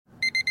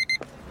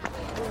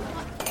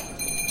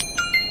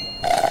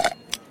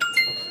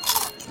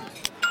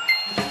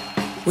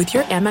With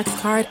your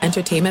Amex card,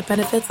 entertainment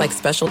benefits like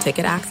special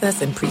ticket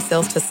access and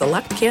pre-sales to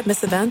select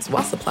can't-miss events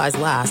while supplies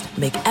last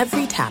make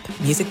every tap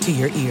music to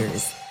your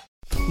ears.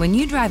 When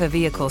you drive a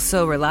vehicle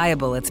so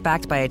reliable it's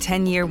backed by a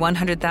 10-year,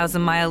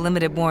 100,000-mile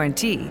limited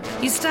warranty,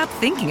 you stop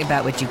thinking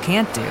about what you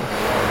can't do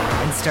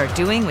and start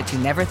doing what you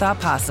never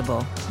thought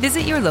possible.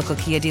 Visit your local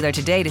Kia dealer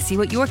today to see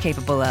what you're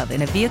capable of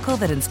in a vehicle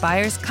that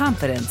inspires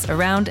confidence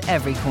around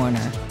every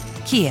corner.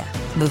 Kia,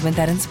 movement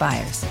that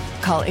inspires.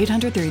 Call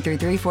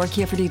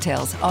 800-333-4KIA for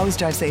details. Always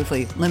drive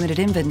safely. Limited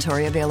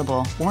inventory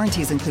available.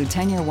 Warranties include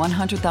 10-year,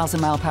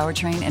 100,000-mile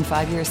powertrain and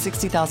 5-year,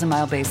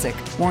 60,000-mile basic.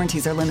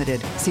 Warranties are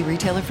limited. See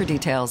retailer for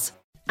details.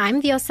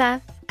 I'm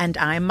Diosa. And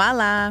I'm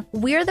Mala.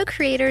 We're the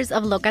creators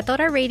of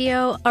Locatora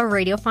Radio, a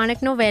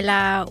radiophonic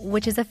novela,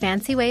 which is a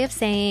fancy way of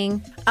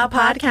saying a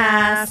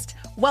podcast.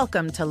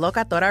 Welcome to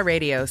Locatora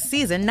Radio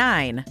Season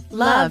 9.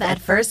 Love at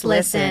First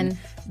Listen.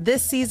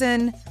 This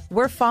season,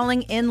 we're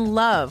falling in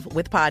love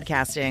with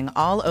podcasting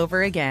all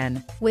over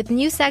again. With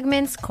new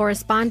segments,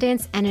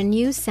 correspondence, and a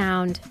new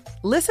sound.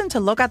 Listen to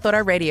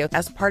Locatora Radio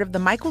as part of the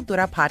My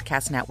Cultura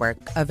Podcast Network,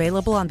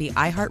 available on the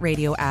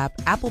iHeartRadio app,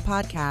 Apple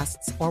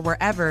Podcasts, or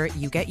wherever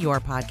you get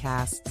your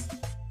podcasts.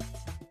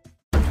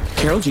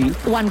 Carol G,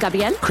 Juan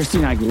Gabriel,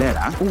 Christina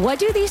Aguilera. What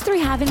do these three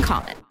have in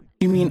common?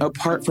 You mean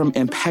apart from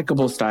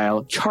impeccable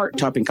style,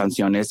 chart-topping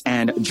canciones,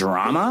 and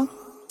drama?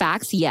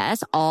 Facts,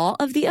 yes, all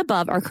of the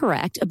above are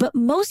correct, but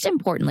most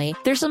importantly,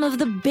 they're some of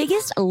the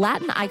biggest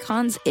Latin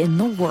icons in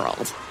the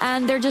world.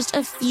 And they're just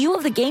a few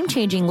of the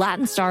game-changing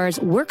Latin stars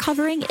we're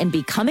covering in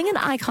Becoming an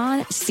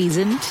Icon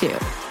Season 2.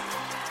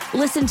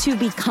 Listen to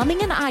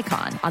Becoming an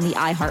Icon on the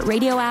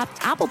iHeartRadio app,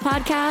 Apple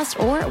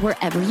Podcasts, or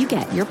wherever you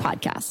get your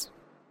podcasts.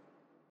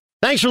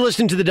 Thanks for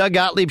listening to the Doug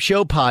Gottlieb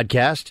Show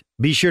podcast.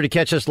 Be sure to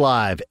catch us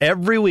live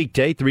every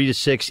weekday, 3 to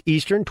 6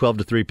 Eastern, 12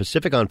 to 3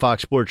 Pacific on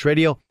Fox Sports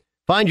Radio.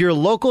 Find your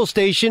local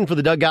station for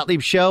the Doug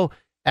Gottlieb Show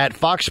at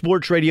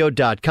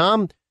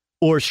foxsportsradio.com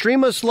or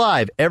stream us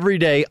live every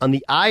day on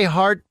the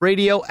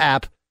iHeartRadio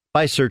app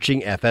by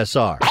searching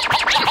FSR. Now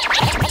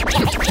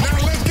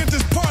let's get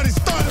this party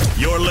started.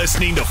 You're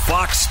listening to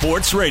Fox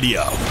Sports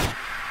Radio.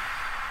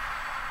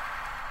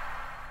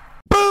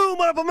 Boom!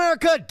 What up,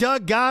 America?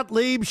 Doug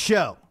Gottlieb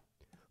Show.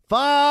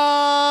 Fox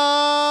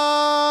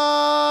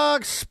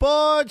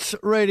Sports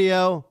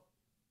Radio.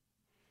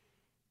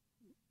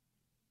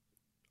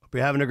 Hope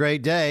you're having a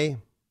great day.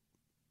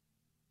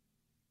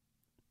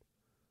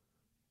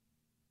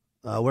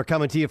 We're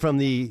coming to you from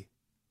the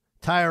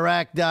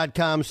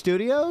TireRack.com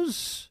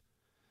studios.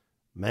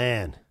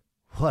 Man,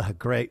 what a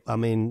great,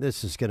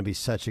 this is going to be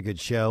such a good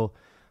show.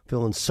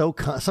 Feeling so,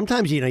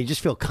 sometimes, you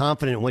just feel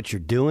confident in what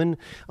you're doing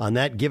on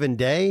that given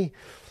day.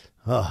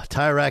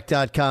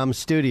 TireRack.com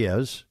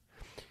studios.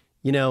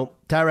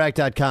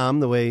 TireRack.com,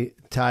 the way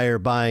tire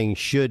buying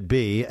should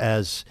be,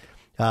 as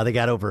they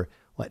got over,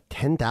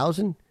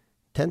 10,000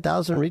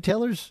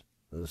 retailers?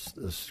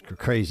 This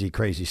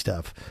crazy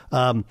stuff.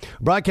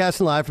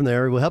 Broadcasting live from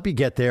there. We'll help you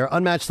get there.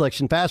 Unmatched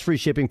selection, fast free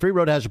shipping, free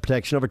road hazard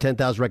protection, over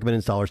 10,000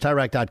 recommended installers.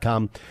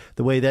 TireRack.com,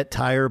 the way that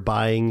tire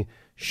buying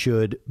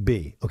should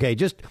be. Okay,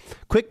 just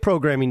quick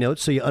programming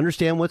notes so you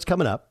understand what's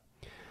coming up.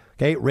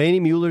 Okay, Randy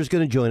Mueller is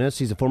going to join us.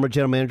 He's a former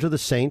general manager of the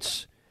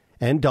Saints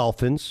and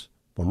Dolphins.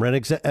 Former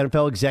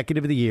NFL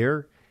Executive of the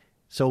Year.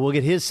 So we'll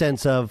get his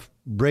sense of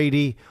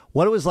Brady,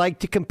 what it was like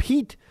to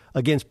compete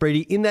against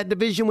Brady in that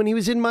division when he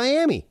was in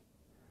Miami.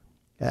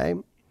 Okay.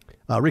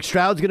 Rick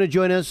Stroud's going to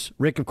join us.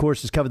 Rick, of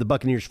course, has covered the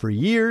Buccaneers for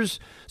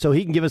years, so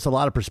he can give us a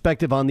lot of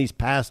perspective on these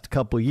past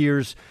couple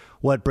years,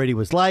 what Brady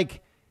was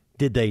like,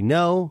 did they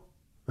know,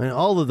 and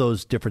all of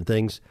those different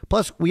things.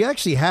 Plus, we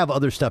actually have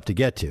other stuff to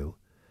get to.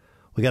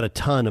 We got a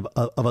ton of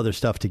other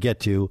stuff to get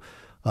to.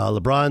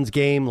 LeBron's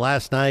game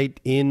last night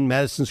in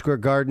Madison Square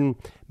Garden.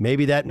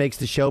 Maybe that makes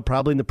the show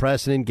probably in the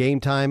press and in game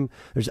time.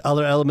 There's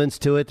other elements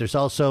to it. There's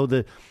also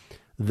the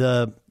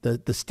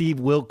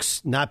Steve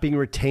Wilkes not being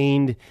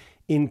retained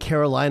in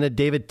Carolina.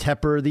 David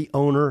Tepper, the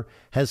owner,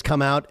 has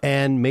come out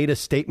and made a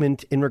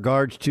statement in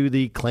regards to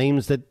the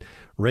claims that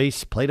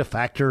race played a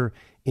factor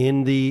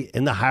in the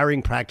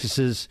hiring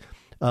practices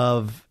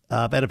of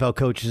NFL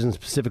coaches and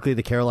specifically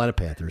the Carolina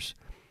Panthers.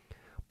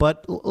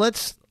 But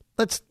let's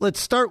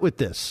start with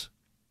this.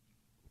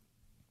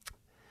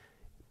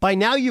 By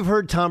now, you've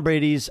heard Tom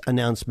Brady's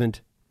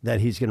announcement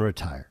that he's going to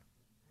retire.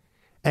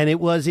 And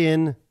it was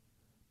in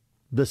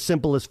the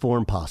simplest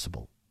form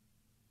possible.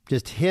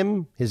 Just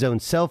him, his own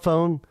cell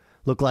phone,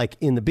 looked like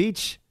on the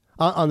beach,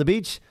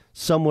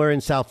 somewhere in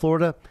South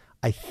Florida.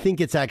 I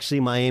think it's actually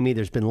Miami.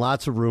 There's been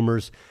lots of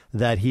rumors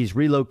that he's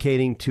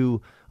relocating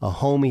to a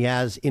home he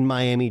has in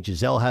Miami.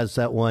 Giselle has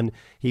that one.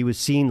 He was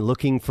seen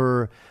looking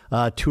for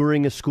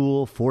touring a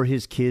school for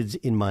his kids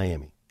in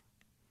Miami.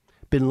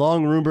 Been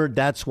long rumored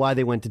that's why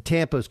they went to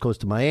Tampa. It's close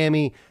to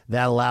Miami.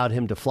 That allowed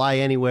him to fly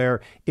anywhere.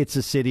 It's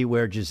a city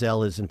where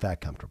Giselle is, in fact,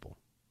 comfortable.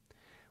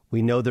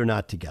 We know they're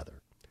not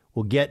together.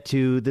 We'll get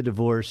to the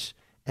divorce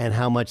and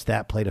how much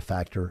that played a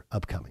factor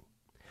upcoming.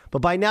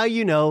 But by now,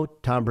 you know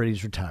Tom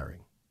Brady's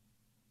retiring.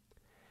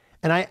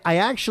 And I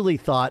actually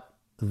thought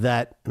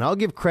that, and I'll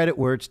give credit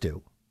where it's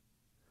due,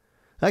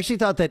 I actually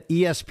thought that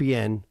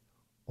ESPN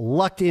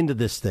lucked into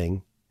this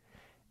thing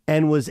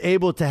and was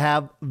able to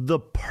have the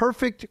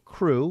perfect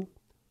crew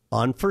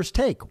on First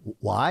Take.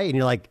 Why? And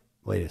you're like,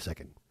 wait a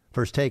second.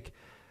 First Take,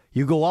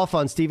 you go off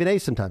on Stephen A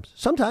sometimes.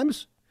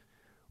 Sometimes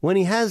when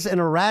he has an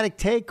erratic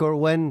take or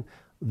when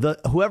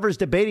whoever's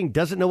debating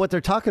doesn't know what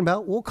they're talking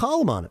about, we'll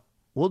call him on it.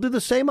 We'll do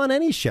the same on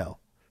any show.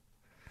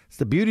 It's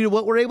the beauty of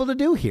what we're able to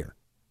do here.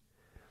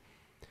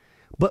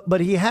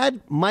 But he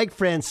had Mike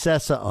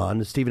Francesa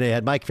on. Stephen A.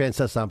 had Mike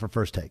Francesa on for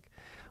First Take.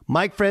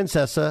 Mike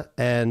Francesa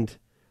and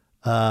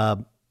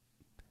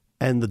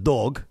the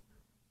dog,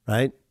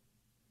 right?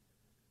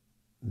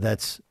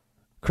 That's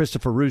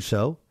Christopher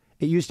Russo.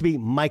 It used to be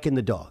Mike and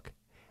the dog.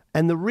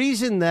 And the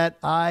reason that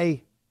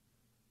I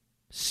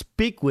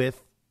speak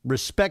with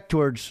respect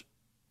towards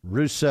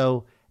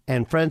Russo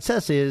and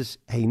Francesa is,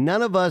 hey,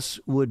 none of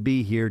us would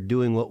be here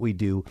doing what we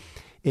do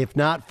if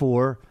not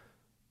for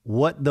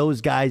what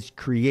those guys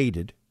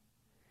created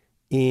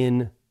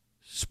in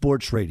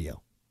sports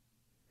radio.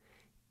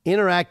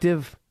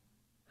 Interactive,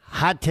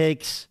 hot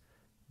takes,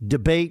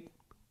 debate,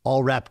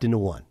 all wrapped into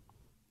one,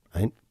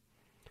 right?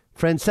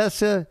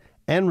 Francesa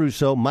and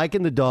Russo, Mike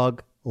and the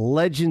dog,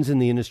 legends in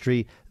the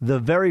industry, the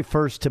very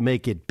first to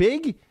make it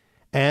big,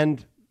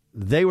 and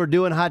they were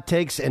doing hot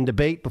takes and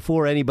debate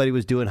before anybody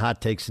was doing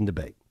hot takes and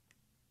debate.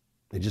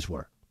 They just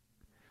were.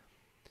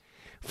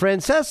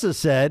 Francesa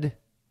said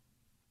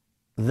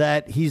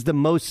that he's the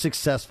most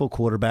successful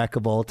quarterback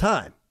of all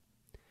time.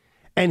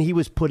 And he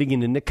was putting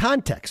it into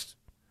context.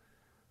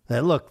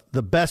 That, look,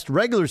 the best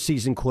regular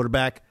season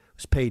quarterback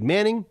was Peyton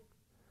Manning.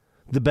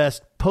 The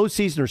best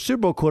postseason or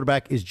Super Bowl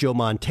quarterback is Joe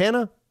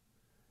Montana.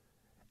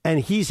 And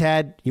he's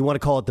had, you want to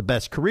call it the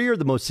best career,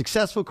 the most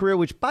successful career,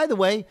 which, by the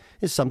way,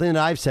 is something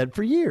that I've said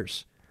for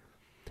years.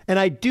 And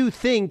I do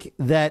think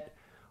that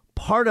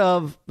part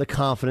of the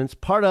confidence,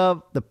 part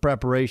of the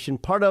preparation,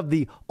 part of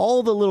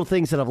all the little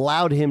things that have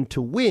allowed him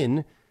to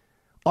win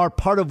are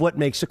part of what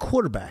makes a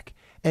quarterback.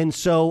 And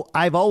so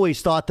I've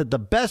always thought that the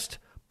best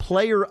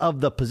player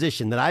of the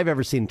position that I've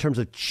ever seen in terms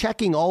of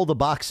checking all the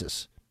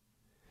boxes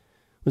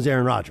was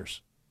Aaron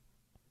Rodgers,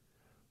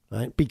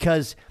 right?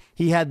 Because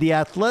he had the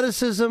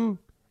athleticism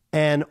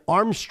and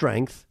arm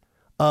strength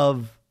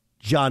of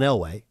John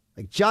Elway.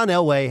 Like John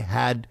Elway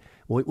had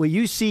what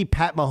you see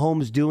Pat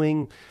Mahomes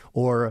doing,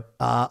 or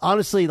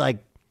honestly,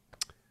 like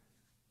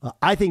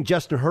I think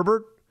Justin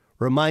Herbert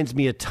reminds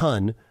me a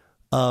ton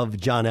of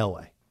John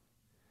Elway.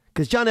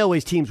 Because John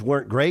Elway's teams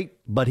weren't great,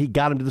 but he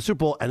got him to the Super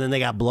Bowl, and then they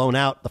got blown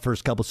out the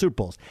first couple Super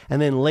Bowls.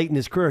 And then late in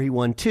his career, he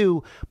won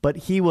 2, but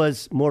he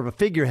was more of a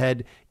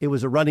figurehead. It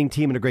was a running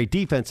team and a great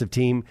defensive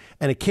team,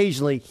 and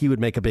occasionally he would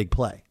make a big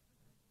play.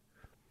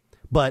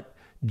 But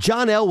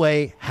John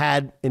Elway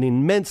had an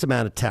immense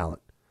amount of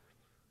talent.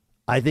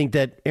 I think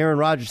that Aaron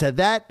Rodgers had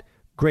that,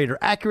 greater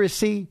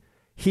accuracy.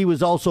 He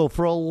was also,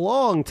 for a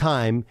long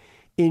time,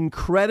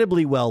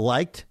 incredibly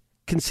well-liked,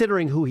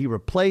 considering who he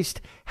replaced,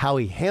 how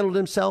he handled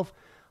himself.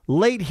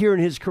 Late here in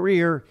his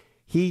career,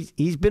 he's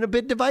been a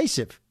bit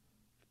divisive.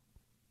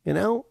 You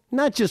know,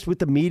 not just with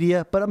the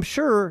media, but I'm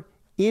sure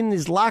in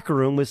his locker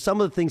room with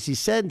some of the things he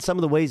said and some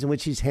of the ways in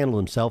which he's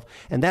handled himself,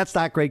 and that's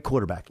not great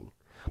quarterbacking.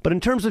 But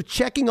in terms of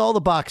checking all the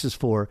boxes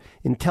for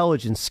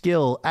intelligence,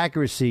 skill,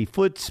 accuracy,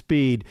 foot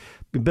speed,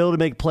 ability to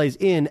make plays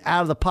in,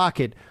 out of the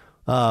pocket,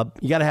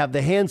 you got to have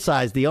the hand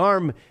size, the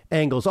arm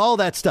angles, all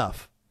that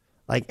stuff.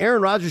 Like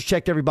Aaron Rodgers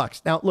checked every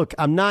box. Now, look,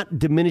 I'm not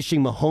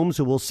diminishing Mahomes,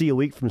 who we'll see a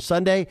week from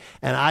Sunday.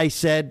 And I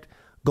said,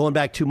 going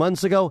back 2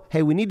 months ago,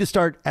 hey, we need to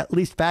start at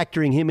least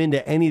factoring him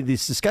into any of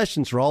these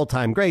discussions for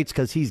all-time greats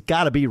because he's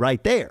got to be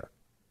right there.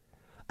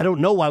 I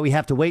don't know why we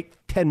have to wait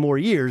 10 more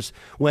years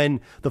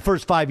when the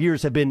first 5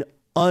 years have been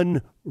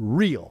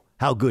unreal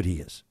how good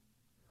he is.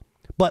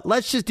 But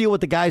let's just deal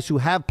with the guys who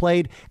have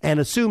played and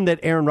assume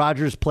that Aaron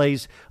Rodgers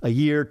plays a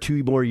year,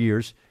 2 more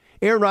years.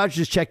 Aaron Rodgers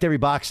has checked every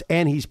box,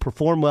 and he's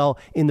performed well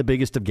in the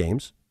biggest of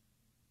games.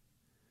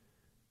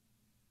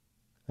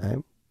 Right.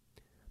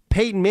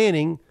 Peyton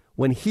Manning,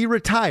 when he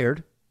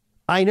retired,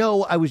 I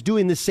know I was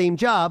doing the same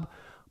job.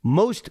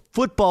 Most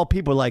football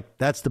people are like,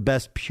 that's the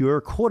best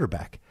pure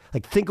quarterback.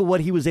 Like, think of what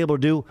he was able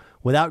to do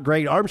without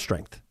great arm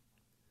strength.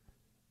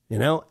 You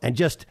know, and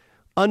just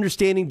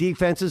understanding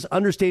defenses,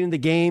 understanding the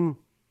game.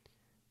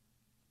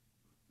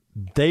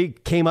 They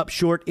came up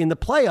short in the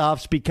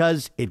playoffs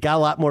because it got a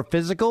lot more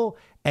physical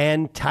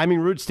and timing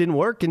routes didn't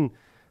work. And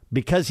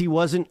because he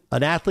wasn't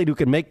an athlete who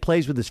could make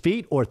plays with his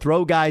feet or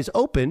throw guys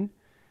open,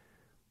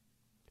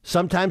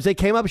 sometimes they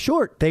came up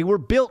short. They were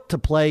built to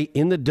play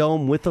in the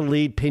dome with the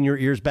lead, pin your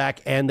ears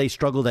back, and they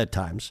struggled at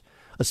times,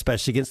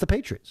 especially against the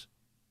Patriots.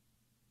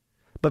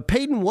 But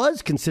Peyton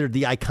was considered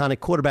the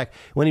iconic quarterback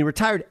when he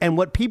retired. And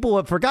what people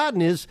have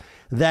forgotten is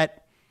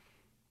that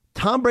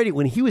Tom Brady,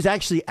 when he was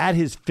actually at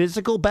his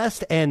physical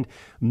best and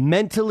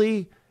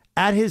mentally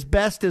at his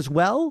best as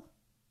well,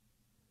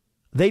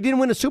 they didn't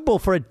win a Super Bowl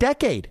for a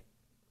decade,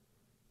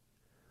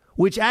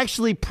 which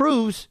actually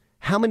proves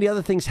how many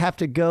other things have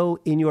to go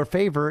in your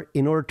favor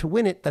in order to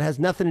win it that has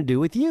nothing to do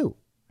with you.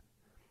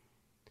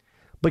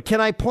 But can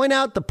I point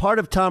out the part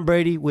of Tom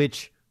Brady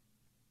which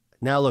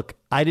Now, look,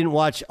 I didn't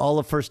watch all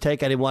of First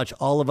Take. I didn't watch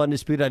all of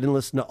Undisputed. I didn't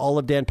listen to all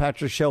of Dan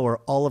Patrick's show or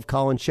all of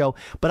Colin's show.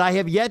 But I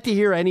have yet to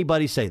hear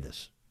anybody say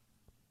this.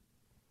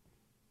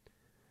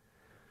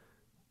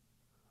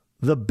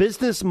 The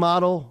business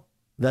model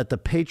that the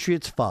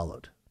Patriots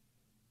followed,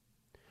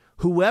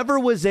 whoever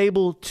was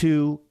able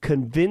to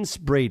convince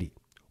Brady,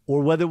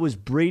 or whether it was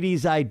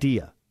Brady's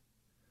idea,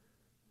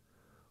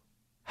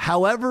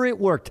 however it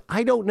worked,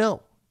 I don't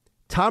know.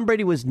 Tom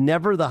Brady was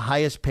never the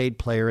highest paid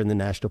player in the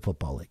National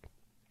Football League.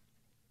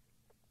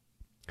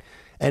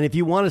 And if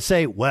you want to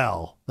say,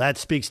 well, that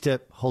speaks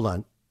to, hold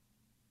on.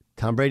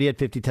 Tom Brady had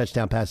 50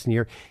 touchdown passes in a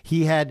year.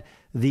 He had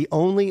the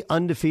only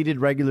undefeated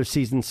regular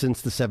season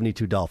since the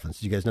 72 Dolphins.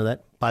 Did you guys know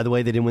that? By the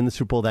way, they didn't win the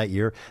Super Bowl that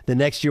year. The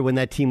next year when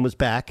that team was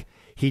back,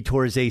 he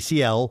tore his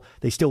ACL.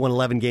 They still won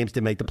 11 games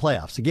to make the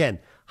playoffs. Again,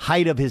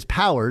 height of his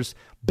powers,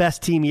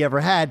 best team he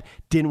ever had,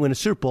 didn't win a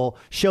Super Bowl,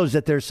 shows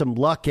that there's some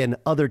luck and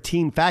other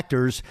team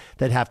factors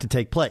that have to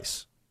take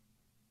place.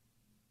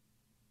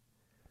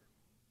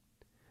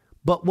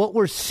 But what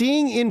we're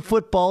seeing in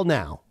football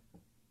now,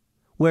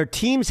 where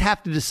teams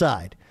have to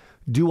decide,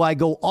 do I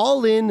go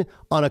all in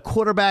on a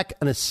quarterback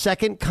and a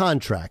second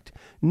contract,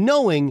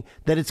 knowing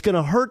that it's going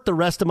to hurt the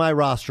rest of my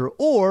roster,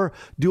 or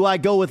do I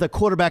go with a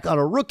quarterback on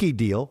a rookie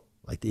deal,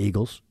 like the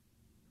Eagles,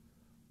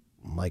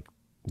 like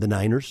the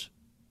Niners,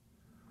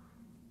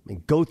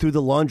 and go through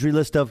the laundry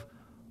list of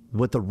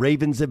what the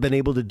Ravens have been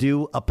able to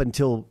do up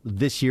until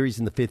this year? He's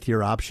in the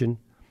fifth-year option.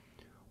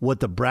 What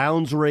the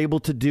Browns were able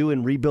to do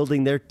in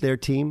rebuilding their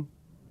team.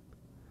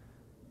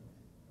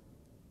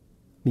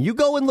 You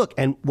go and look,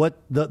 and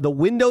what the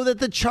window that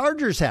the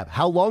Chargers have,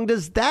 how long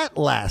does that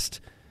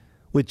last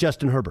with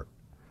Justin Herbert?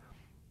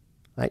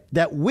 Right?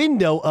 That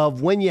window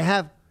of when you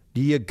have,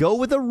 do you go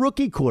with a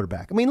rookie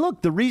quarterback? I mean,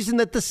 look, the reason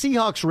that the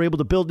Seahawks were able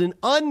to build an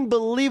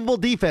unbelievable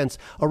defense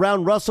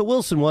around Russell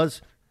Wilson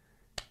was,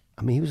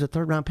 he was a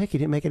third-round pick. He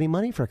didn't make any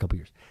money for a couple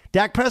years.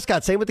 Dak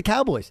Prescott, same with the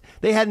Cowboys.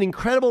 They had an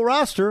incredible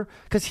roster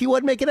because he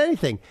wasn't making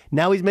anything.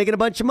 Now he's making a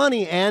bunch of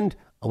money, and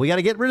we got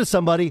to get rid of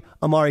somebody,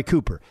 Amari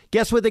Cooper.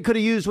 Guess what they could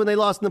have used when they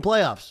lost in the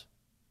playoffs?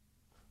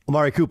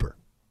 Amari Cooper.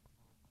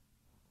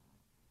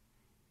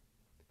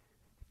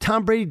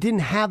 Tom Brady didn't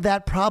have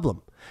that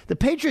problem. The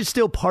Patriots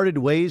still parted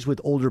ways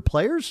with older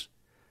players,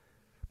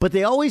 but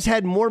they always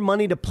had more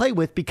money to play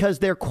with because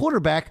their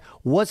quarterback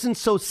wasn't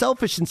so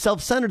selfish and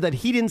self-centered that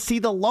he didn't see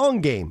the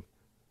long game.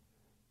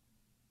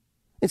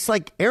 It's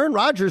like Aaron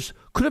Rodgers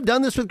could have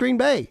done this with Green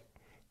Bay.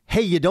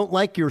 Hey, you don't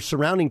like your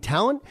surrounding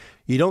talent?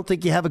 You don't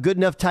think you have a good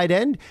enough tight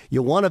end?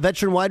 You want a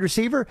veteran wide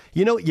receiver?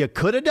 You know what you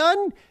could have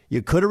done?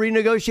 You could have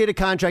renegotiated a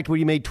contract where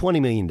you made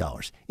 $20 million.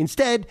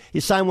 Instead, you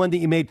signed one that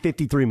you made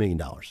 $53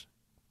 million.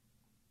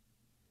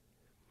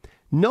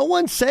 No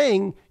one's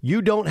saying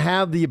you don't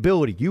have the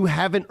ability. You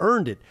haven't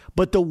earned it.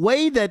 But the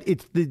way that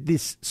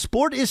this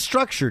sport is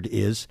structured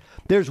is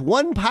there's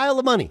one pile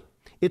of money.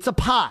 It's a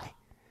pie.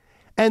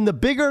 And the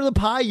bigger the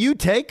pie you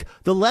take,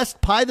 the less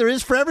pie there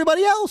is for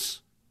everybody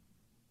else.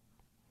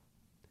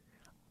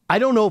 I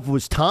don't know if it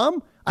was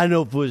Tom. I don't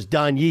know if it was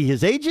Don Yee,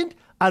 his agent.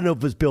 I don't know if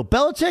it was Bill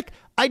Belichick.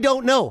 I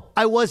don't know.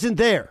 I wasn't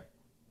there.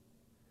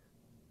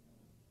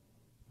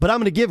 But I'm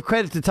going to give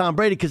credit to Tom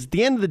Brady because at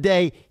the end of the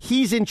day,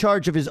 he's in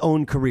charge of his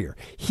own career.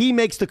 He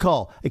makes the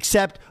call.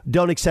 Accept,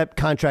 don't accept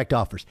contract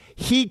offers.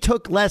 He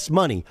took less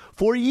money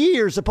for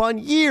years upon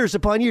years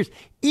upon years,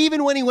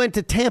 even when he went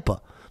to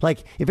Tampa.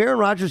 Like, if Aaron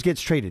Rodgers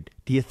gets traded,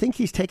 do you think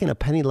he's taking a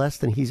penny less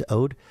than he's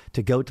owed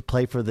to go to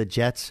play for the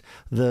Jets,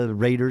 the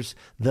Raiders,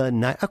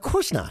 Of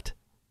course not.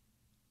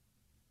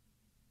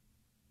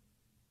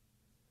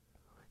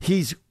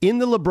 He's in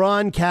the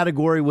LeBron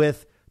category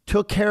with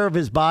took care of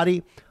his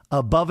body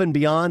above and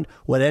beyond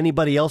what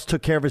anybody else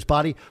took care of his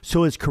body,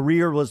 so his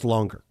career was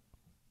longer.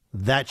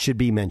 That should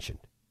be mentioned.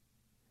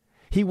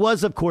 He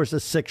was, of course, a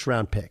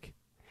 6th-round pick.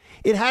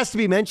 It has to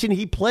be mentioned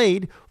he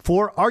played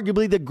for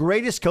arguably the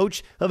greatest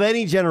coach of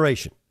any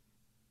generation.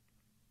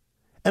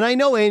 And I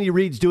know Andy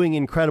Reid's doing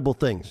incredible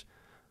things.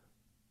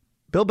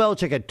 Bill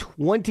Belichick had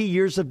 20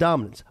 years of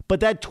dominance, but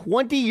that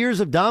 20 years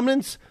of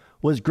dominance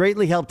was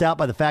greatly helped out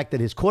by the fact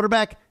that his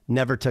quarterback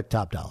never took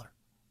top dollar.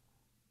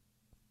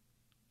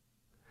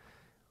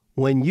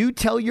 When you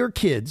tell your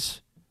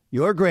kids,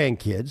 your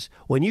grandkids,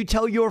 when you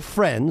tell your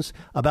friends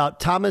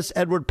about Thomas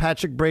Edward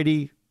Patrick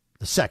Brady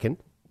II,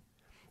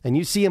 and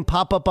you see him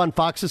pop up on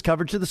Fox's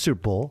coverage of the Super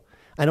Bowl,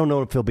 I don't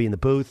know if he'll be in the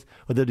booth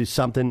or they'll do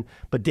something,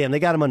 but damn, they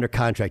got him under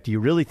contract. Do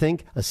you really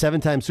think a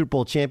 7-time Super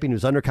Bowl champion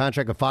who's under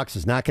contract with Fox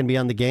is not going to be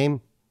on the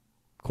game?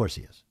 Of course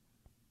he is.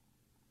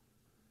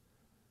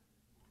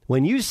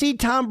 When you see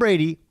Tom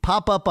Brady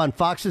pop up on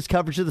Fox's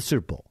coverage of the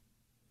Super Bowl,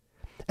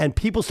 and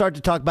people start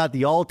to talk about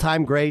the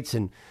all-time greats,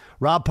 and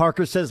Rob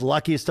Parker says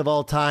luckiest of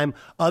all time,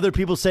 other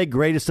people say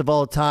greatest of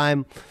all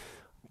time,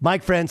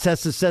 Mike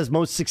Francesa says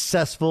most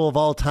successful of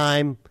all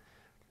time,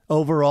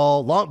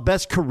 overall,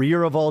 best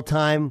career of all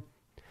time.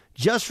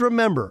 Just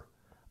remember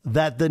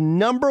that the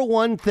number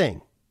one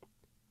thing,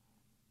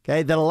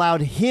 okay, that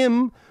allowed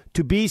him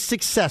to be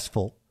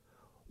successful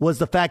was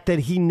the fact that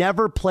he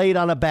never played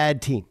on a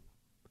bad team.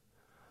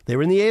 They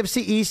were in the AFC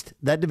East.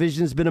 That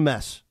division has been a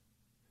mess.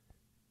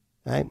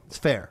 Right? It's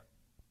fair.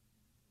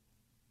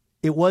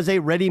 It was a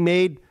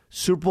ready-made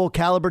Super Bowl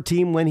caliber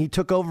team when he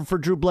took over for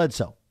Drew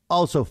Bledsoe.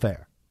 Also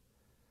fair.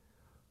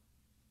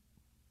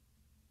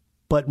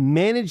 But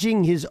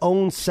managing his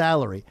own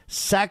salary,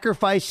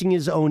 sacrificing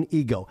his own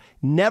ego,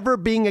 never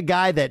being a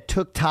guy that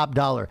took top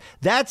dollar,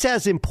 that's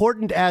as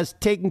important as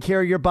taking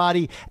care of your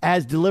body,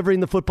 as delivering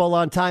the football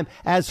on time,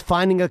 as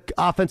finding an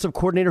offensive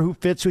coordinator who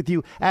fits with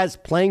you, as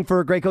playing for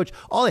a great coach.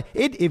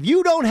 If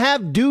you don't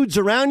have dudes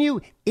around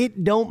you,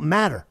 it don't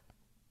matter.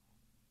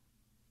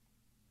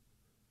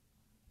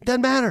 It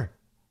doesn't matter.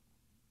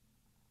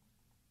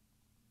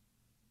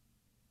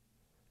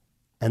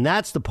 And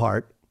that's the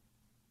part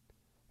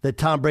that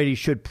Tom Brady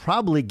should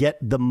probably get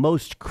the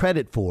most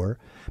credit for,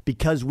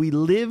 because we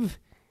live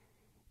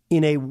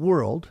in a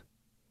world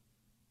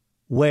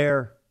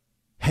where,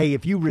 hey,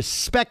 if you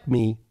respect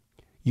me,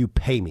 you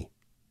pay me.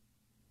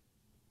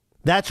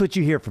 That's what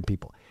you hear from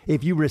people.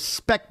 If you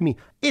respect me,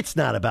 it's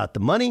not about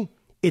the money,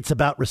 it's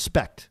about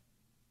respect.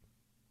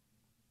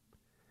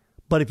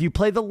 But if you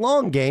play the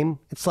long game,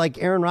 it's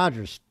like Aaron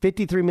Rodgers,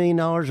 $53 million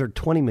or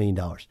 $20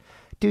 million.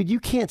 Dude, you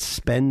can't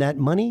spend that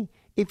money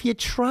if you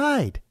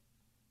tried.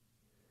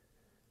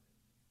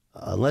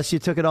 Unless you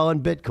took it all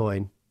in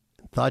Bitcoin,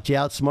 thought you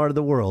outsmarted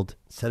the world,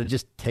 instead of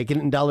just taking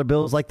it in dollar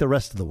bills like the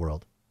rest of the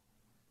world.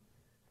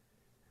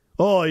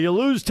 Oh, you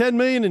lose $10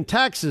 million in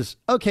taxes.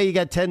 Okay, you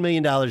got $10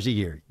 million a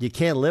year. You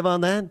can't live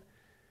on that?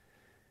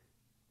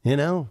 You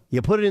know,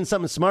 you put it in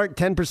something smart,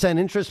 10%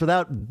 interest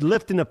without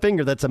lifting a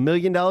finger. That's $1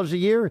 million a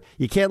year.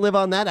 You can't live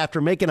on that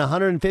after making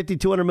 $150,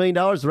 $200 million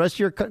the rest of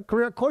your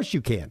career? Of course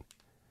you can.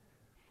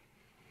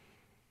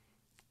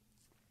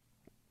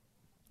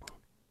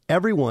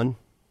 Everyone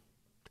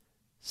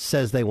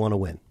says they want to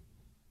win.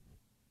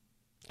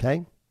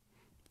 Okay?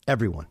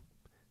 Everyone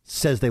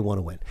says they want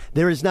to win.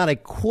 There is not a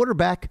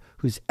quarterback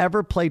who's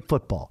ever played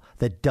football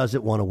that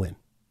doesn't want to win.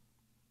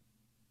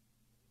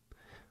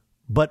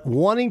 But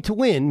wanting to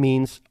win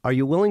means, are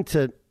you willing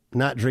to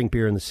not drink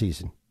beer in the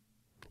season?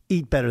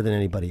 Eat better than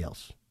anybody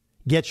else.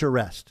 Get your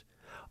rest.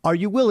 Are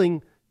you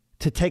willing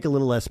to take a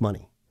little less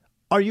money?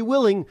 Are you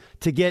willing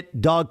to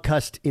get dog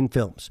cussed in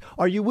films?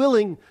 Are you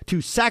willing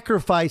to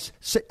sacrifice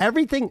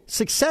everything?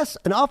 Success,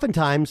 and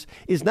oftentimes,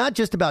 is not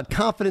just about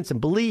confidence and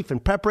belief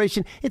and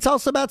preparation. It's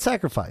also about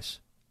sacrifice.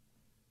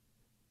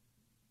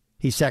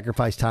 He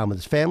sacrificed time with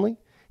his family.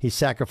 He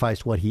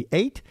sacrificed what he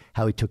ate,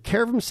 how he took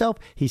care of himself.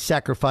 He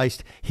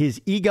sacrificed his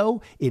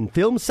ego in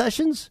film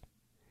sessions.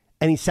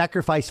 And he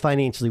sacrificed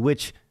financially,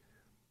 which,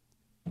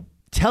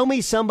 tell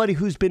me somebody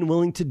who's been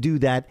willing to do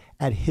that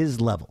at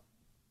his level.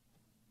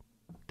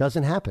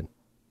 Doesn't happen.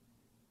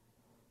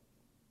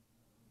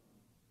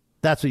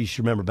 That's what you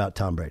should remember about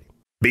Tom Brady.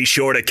 Be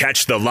sure to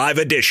catch the live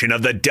edition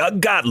of the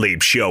Doug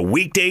Gottlieb Show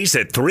weekdays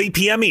at 3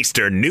 p.m.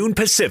 Eastern, noon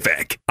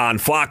Pacific on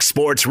Fox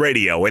Sports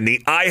Radio and the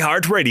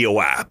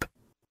iHeartRadio app.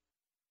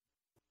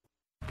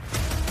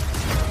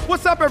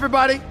 What's up,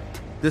 everybody?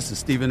 This is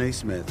Stephen A.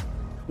 Smith.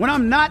 When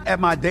I'm not at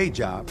my day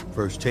job,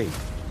 First Take,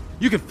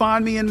 you can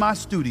find me in my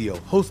studio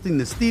hosting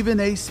the Stephen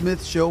A.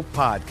 Smith Show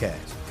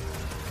podcast.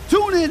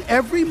 Tune in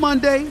every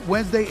Monday,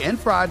 Wednesday, and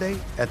Friday,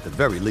 at the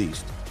very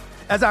least,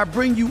 as I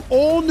bring you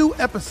all new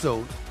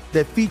episodes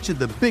that feature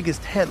the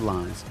biggest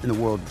headlines in the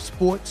world of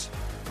sports,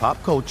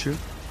 pop culture,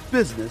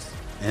 business,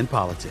 and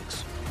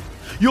politics.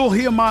 You'll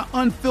hear my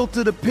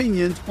unfiltered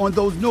opinions on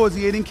those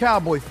nauseating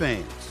Cowboy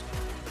fans,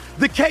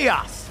 the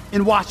chaos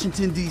in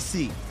Washington,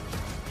 D.C.,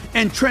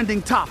 and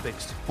trending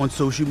topics on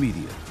social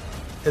media,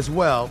 as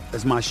well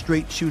as my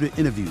straight shooter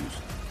interviews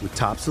with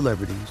top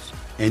celebrities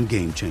and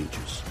game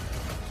changers.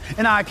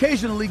 And I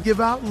occasionally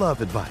give out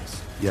love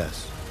advice.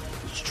 Yes,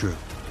 it's true.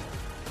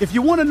 If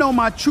you want to know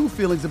my true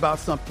feelings about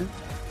something,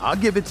 I'll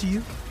give it to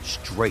you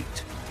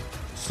straight.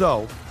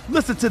 So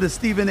listen to the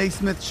Stephen A.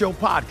 Smith Show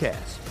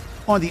podcast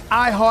on the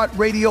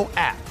iHeartRadio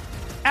app,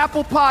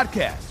 Apple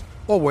Podcasts,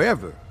 or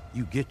wherever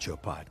you get your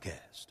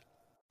podcast.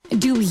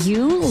 Do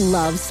you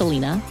love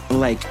Selena?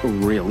 Like,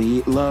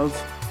 really love?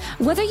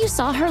 Whether you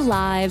saw her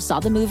live, saw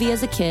the movie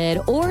as a kid,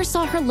 or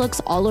saw her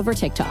looks all over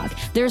TikTok,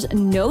 there's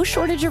no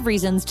shortage of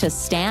reasons to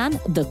stan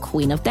the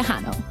Queen of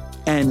Tejano.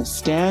 And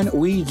Stan,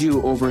 we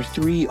do over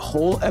 3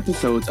 whole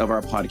episodes of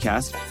our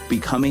podcast,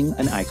 Becoming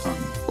an Icon.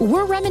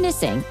 We're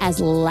reminiscing as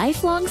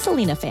lifelong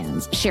Selena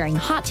fans, sharing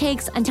hot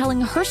takes and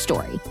telling her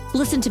story.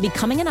 Listen to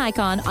Becoming an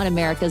Icon on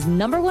America's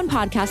 #1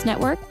 podcast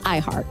network,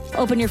 iHeart.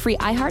 Open your free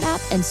iHeart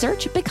app and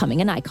search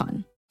Becoming an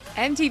Icon.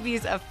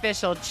 MTV's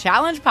official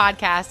Challenge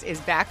podcast is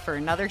back for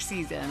another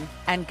season.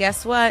 And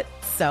guess what?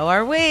 So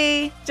are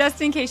we.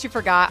 Just in case you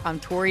forgot, I'm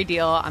Tori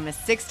Deal. I'm a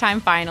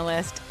 6-time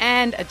finalist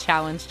and a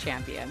Challenge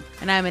champion.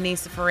 And I'm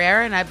Anissa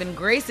Ferrer, and I've been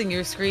gracing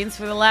your screens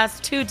for the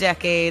last 2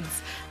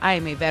 decades. I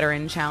am a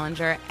veteran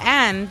challenger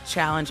and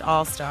Challenge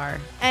All-Star.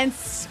 And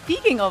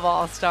speaking of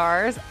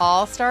All-Stars,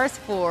 All-Stars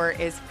 4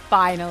 is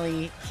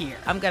finally here.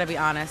 I'm going to be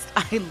honest.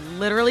 I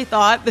literally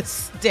thought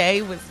this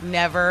day was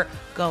never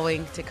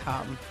going to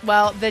come?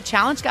 Well, the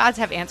challenge gods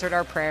have answered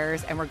our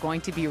prayers, and we're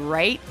going to be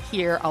right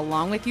here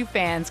along with you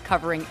fans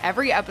covering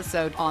every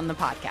episode on the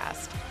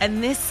podcast.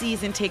 And this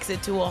season takes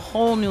it to a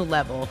whole new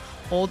level.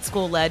 Old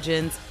school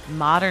legends,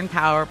 modern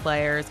power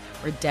players,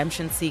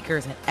 redemption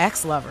seekers, and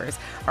ex-lovers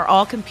are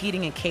all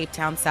competing in Cape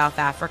Town, South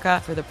Africa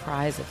for the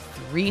prize of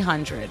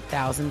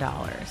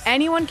 $300,000.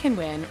 Anyone can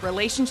win,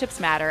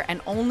 relationships matter,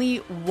 and only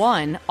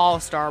one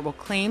All-Star will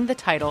claim the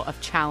title of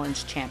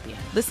Challenge Champion.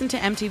 Listen to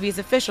MTV's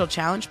official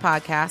Challenge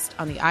podcast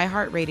on the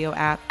iHeartRadio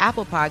app,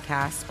 Apple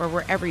Podcasts, or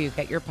wherever you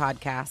get your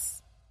podcasts.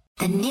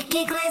 The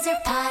Nikki Glaser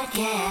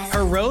Podcast.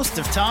 Her roast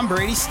of Tom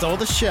Brady stole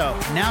the show.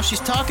 Now she's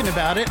talking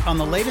about it on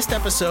the latest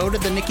episode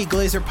of the Nikki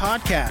Glaser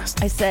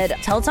Podcast. I said,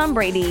 tell Tom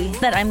Brady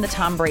that I'm the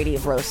Tom Brady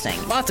of roasting.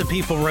 Lots of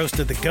people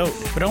roasted the GOAT,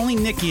 but only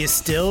Nikki is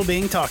still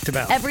being talked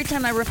about. Every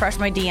time I refresh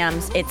my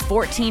DMs, it's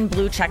 14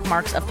 blue check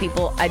marks of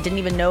people I didn't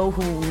even know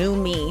who knew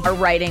me are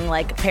writing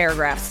like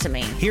paragraphs to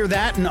me. Hear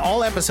that in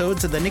all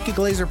episodes of the Nikki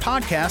Glaser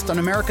Podcast on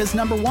America's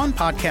 #1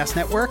 podcast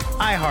network,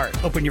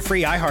 iHeart. Open your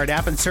free iHeart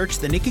app and search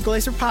the Nikki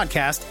Glaser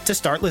Podcast to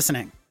start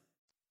listening.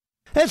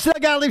 It's the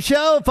Gottlieb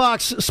Show,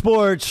 Fox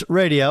Sports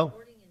Radio.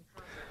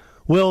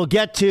 We'll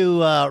get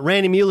to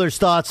Randy Mueller's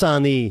thoughts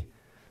on the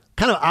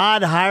kind of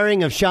odd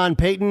hiring of Sean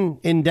Payton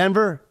in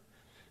Denver,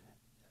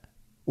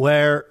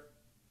 where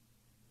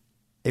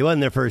it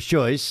wasn't their first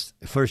choice.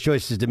 First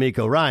choice is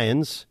D'Amico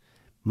Ryans.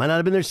 Might not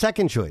have been their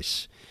second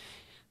choice.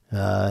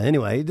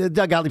 Anyway, the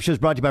Doug Gottlieb Show is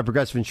brought to you by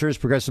Progressive Insurance.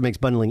 Progressive makes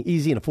bundling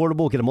easy and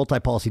affordable. Get a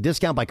multi-policy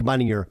discount by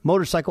combining your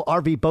motorcycle,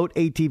 RV, boat,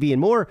 ATV,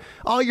 and more.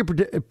 All your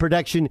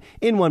protection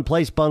in one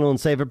place. Bundle and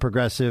save at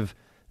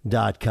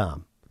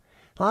Progressive.com.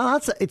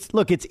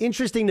 It's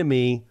interesting to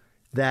me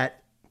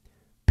that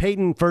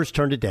Payton first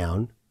turned it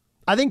down.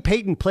 I think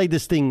Payton played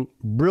this thing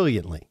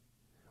brilliantly.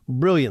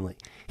 Brilliantly.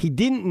 He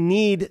didn't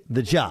need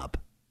the job.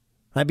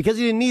 Right? Because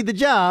he didn't need the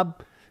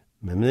job,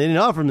 they didn't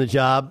offer him the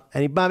job,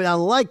 and he might not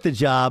like the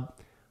job.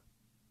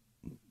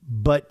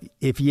 But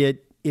if you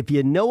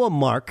know a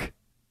mark,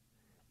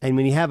 and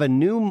when you have a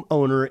new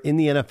owner in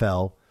the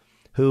NFL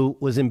who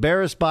was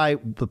embarrassed by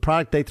the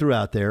product they threw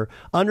out there,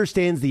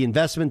 understands the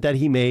investment that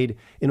he made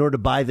in order to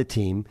buy the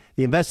team,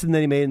 the investment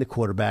that he made in the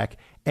quarterback,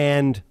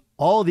 and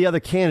all the other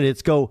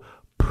candidates go,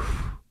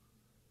 poof.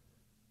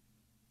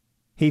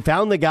 He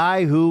found the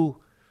guy who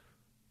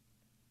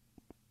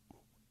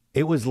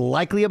it was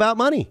likely about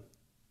money.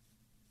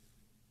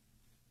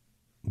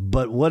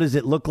 But what does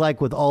it look like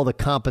with all the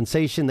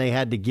compensation they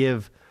had to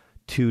give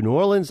to New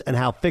Orleans, and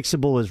how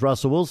fixable is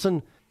Russell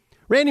Wilson?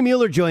 Randy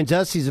Mueller joins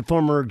us. He's a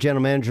former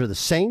general manager of the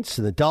Saints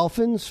and the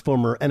Dolphins,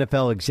 former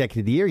NFL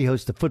Executive of the Year. He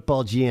hosts the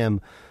Football GM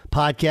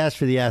podcast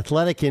for The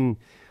Athletic. And,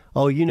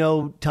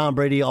 Tom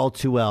Brady all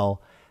too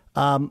well.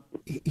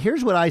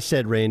 Here's what I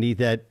said, Randy,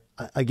 that,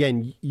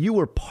 again, you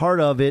were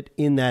part of it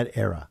in that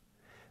era,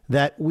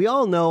 that we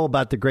all know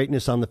about the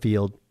greatness on the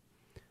field.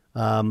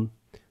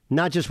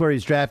 Not just where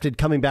he's drafted,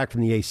 coming back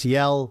from the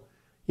ACL,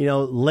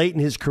 late in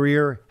his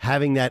career,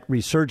 having that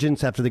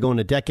resurgence after they go in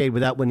a decade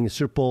without winning the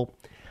Super Bowl.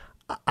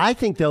 I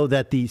think, though,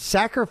 that the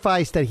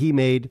sacrifice that he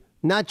made,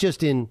 not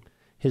just in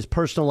his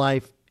personal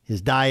life,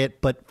 his diet,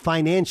 but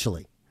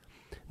financially,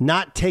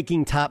 not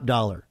taking top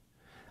dollar,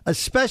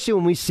 especially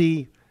when we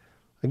see,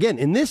 again,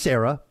 in this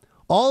era,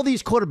 all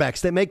these quarterbacks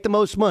that make the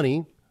most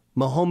money,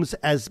 Mahomes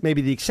as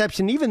maybe the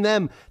exception, even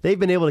them, they've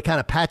been able to kind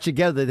of patch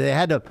together. They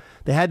had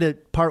to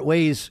part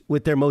ways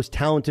with their most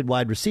talented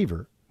wide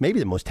receiver, maybe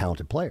the most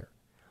talented player.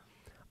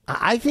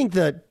 I think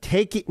that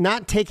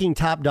not taking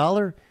top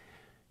dollar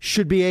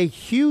should be a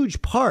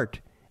huge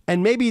part,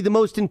 and maybe the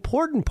most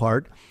important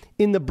part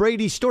in the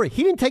Brady story.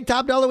 He didn't take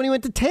top dollar when he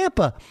went to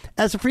Tampa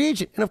as a free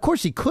agent, and of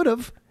course he could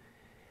have.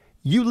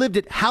 You lived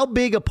it. How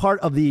big a part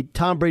of the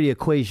Tom Brady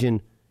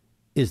equation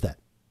is that?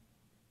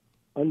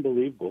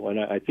 Unbelievable, and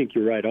I think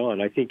you're right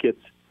on. I think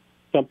it's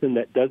something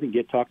that doesn't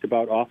get talked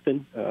about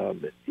often,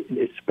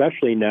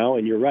 especially now,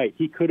 and you're right.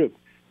 He could have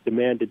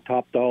demanded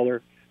top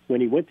dollar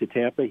when he went to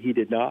Tampa. He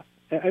did not.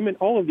 I mean,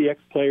 all of the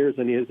ex-players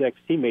and his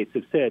ex-teammates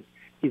have said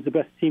he's the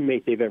best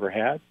teammate they've ever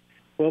had.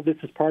 Well, this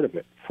is part of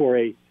it. For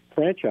a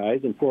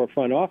franchise and for a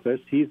front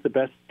office, he's the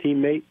best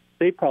teammate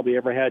they've probably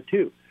ever had,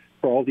 too,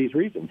 for all these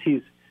reasons.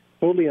 He's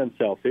totally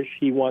unselfish.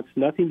 He wants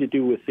nothing to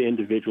do with the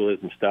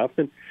individualism stuff,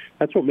 and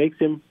that's what makes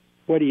him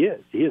what he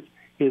is.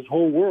 His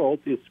whole world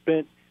is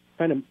spent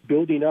kind of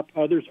building up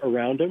others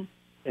around him,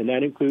 and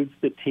that includes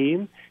the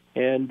team.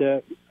 And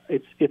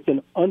it's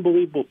an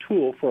unbelievable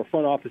tool for a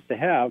front office to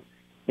have.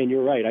 And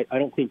you're right. I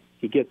don't think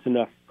he gets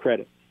enough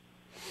credit.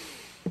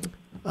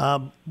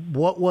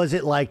 What was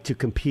it like to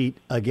compete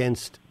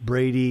against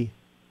Brady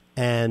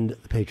and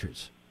the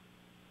Patriots?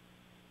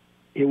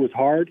 It was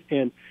hard,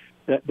 and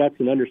that's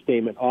an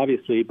understatement,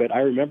 obviously. But I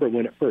remember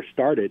when it first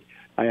started,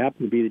 I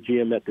happened to be the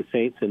GM at the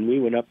Saints, and we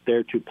went up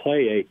there to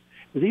play it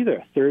was either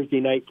a Thursday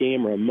night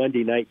game or a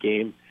Monday night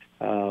game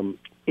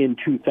in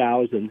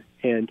 2000.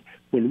 And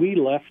when we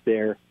left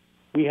there,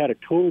 we had a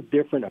total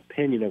different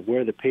opinion of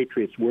where the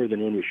Patriots were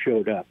than when we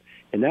showed up.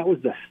 And that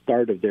was the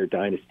start of their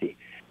dynasty.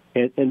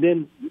 And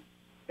then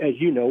as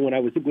you know, when I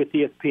was with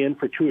ESPN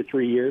for 2 or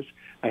 3 years,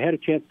 I had a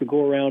chance to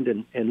go around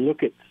and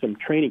look at some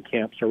training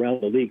camps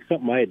around the league,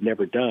 something I had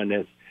never done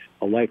as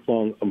a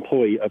lifelong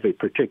employee of a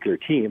particular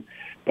team.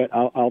 But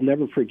I'll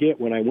never forget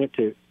when I went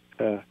to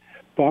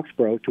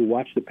Foxborough to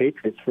watch the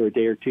Patriots for a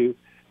day or two.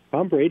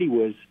 Tom Brady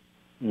was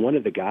one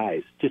of the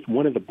guys, just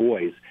one of the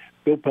boys.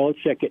 Bill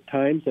Belichick at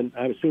times, and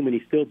I'm assuming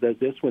he still does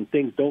this, when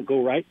things don't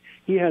go right,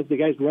 he has the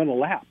guys run a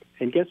lap.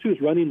 And guess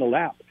who's running the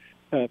lap?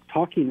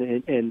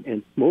 Talking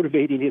and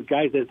motivating his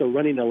guys as they're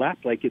running the lap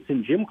like it's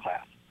in gym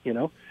class, you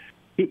know.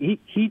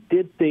 He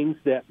did things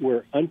that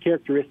were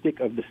uncharacteristic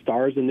of the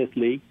stars in this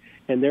league,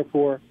 and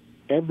therefore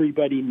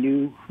everybody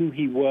knew who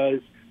he was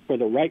for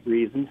the right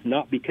reasons,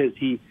 not because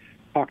he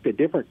talked a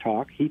different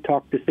talk. He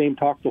talked the same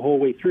talk the whole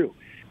way through.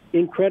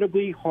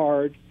 Incredibly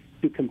hard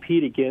to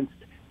compete against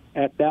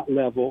at that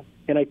level,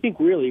 and I think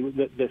really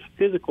the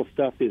physical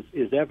stuff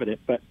is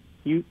evident, but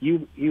you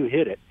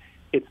hit it.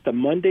 It's the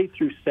Monday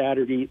through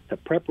Saturday, the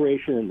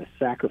preparation and the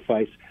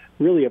sacrifice,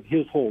 really, of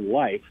his whole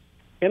life.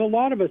 And a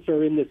lot of us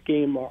are in this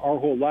game our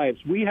whole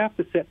lives. We have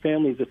to set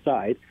families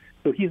aside,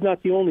 so he's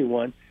not the only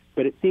one,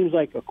 but it seems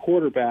like a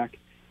quarterback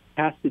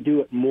has to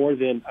do it more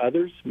than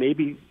others,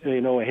 maybe,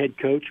 you know, a head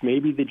coach,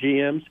 maybe the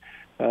GMs,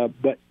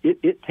 but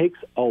it takes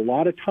a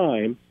lot of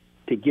time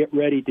to get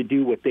ready to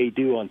do what they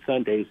do on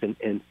Sundays,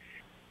 and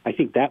I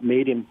think that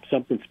made him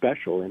something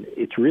special. And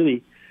it's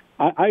really,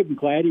 I'm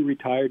glad he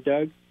retired,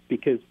 Doug,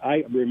 because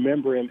I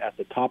remember him at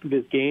the top of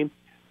his game.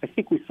 I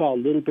think we saw a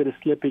little bit of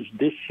slippage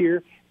this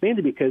year,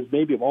 mainly because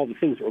maybe of all the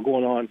things that were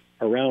going on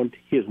around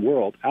his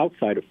world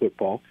outside of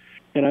football.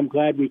 And I'm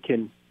glad we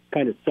can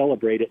kind of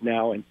celebrate it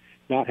now and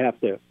not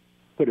have to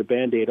put a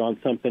Band-Aid on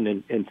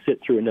something and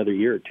sit through another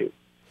year or two.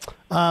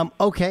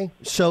 Okay,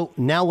 so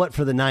now what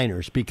for the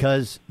Niners?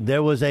 Because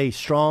there was a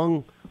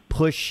strong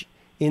push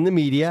in the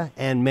media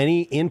and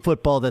many in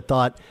football that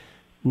thought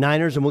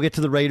Niners, and we'll get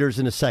to the Raiders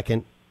in a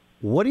second.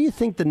 What do you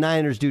think the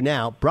Niners do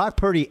now? Brock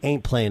Purdy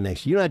ain't playing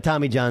next year. You don't have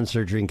Tommy John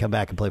surgery and come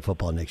back and play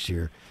football next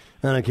year.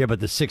 I don't care about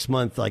the 6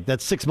 month, like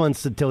that's 6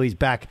 months until he's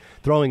back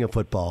throwing a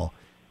football.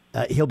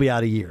 He'll be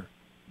out a year.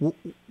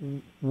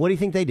 What do you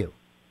think they do?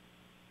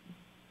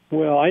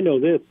 Well, I know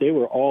this. They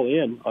were all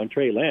in on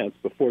Trey Lance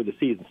before the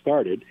season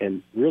started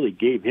and really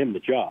gave him the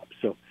job.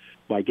 So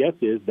my guess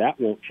is that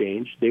won't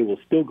change. They will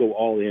still go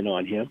all in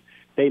on him.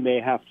 They may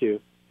have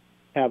to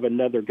have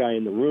another guy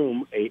in the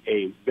room,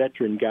 a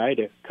veteran guy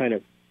to kind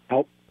of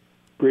help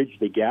bridge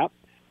the gap.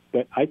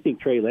 But I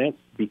think Trey Lance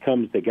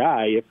becomes the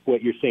guy if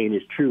what you're saying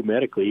is true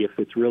medically, if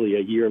it's really a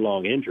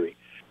year-long injury.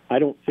 I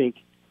don't think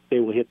they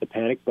will hit the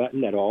panic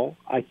button at all.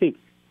 I think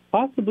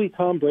possibly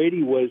Tom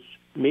Brady was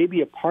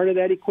maybe a part of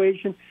that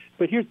equation.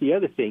 But here's the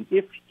other thing.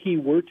 If he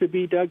were to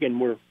be, Doug, and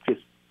we're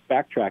just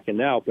backtracking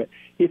now, but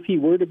if he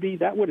were to be,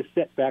 that would have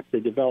set back the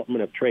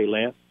development of Trey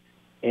Lance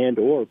and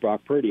or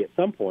Brock Purdy at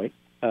some point.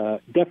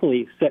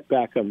 Definitely set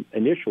back them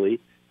initially.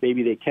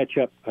 Maybe they catch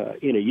up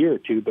in a year or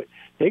two, but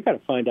they got to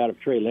find out if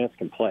Trey Lance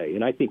can play.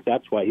 And I think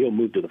that's why he'll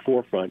move to the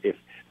forefront if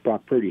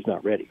Brock Purdy's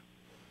not ready.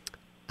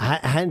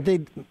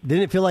 Didn't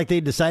it feel like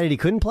they decided he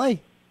couldn't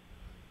play?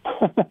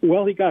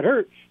 Well, he got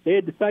hurt. They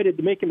had decided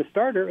to make him a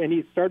starter, and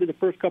he started the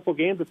first couple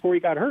games before he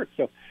got hurt.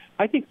 So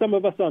I think some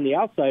of us on the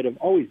outside have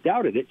always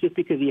doubted it just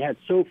because he had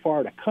so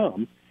far to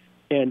come,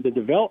 and the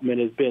development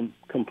has been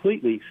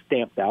completely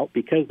stamped out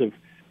because of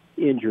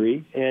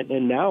injury,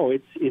 and now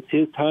it's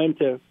his time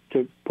to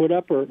put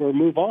up or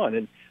move on.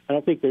 And I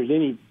don't think there's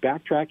any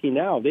backtracking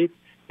now. They've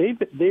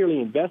really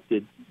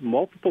invested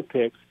multiple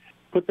picks,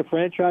 put the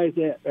franchise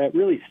at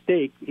really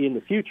stake in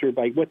the future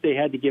by what they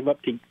had to give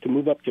up to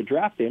move up to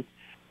draft him.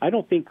 I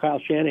don't think Kyle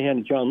Shanahan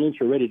and John Lynch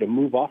are ready to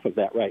move off of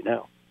that right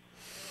now.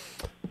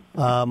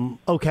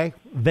 Okay,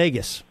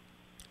 Vegas,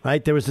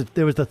 right? There was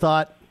the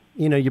thought,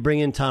 you bring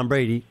in Tom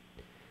Brady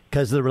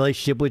because of the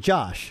relationship with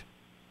Josh.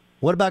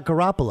 What about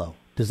Garoppolo?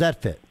 Does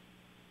that fit?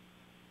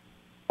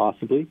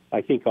 Possibly.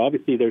 I think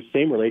obviously there's the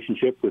same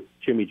relationship with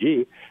Jimmy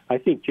G. I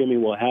think Jimmy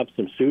will have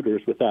some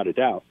suitors without a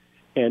doubt.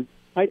 And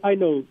I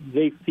know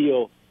they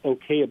feel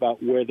okay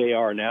about where they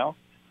are now.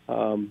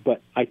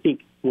 But I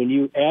think when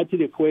you add to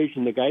the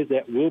equation the guys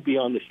that will be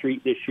on the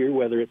street this year,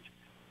 whether it's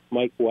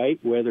Mike White,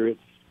 whether it's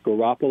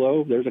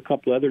Garoppolo, there's a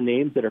couple other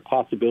names that are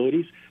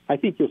possibilities. I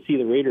think you'll see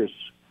the Raiders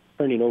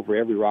turning over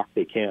every rock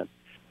they can.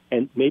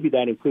 And maybe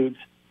that includes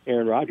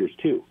Aaron Rodgers,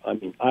 too. I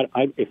mean,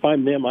 if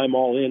I'm them, I'm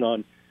all in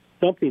on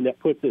something that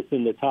puts us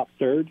in the top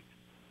third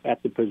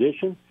at the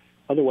position.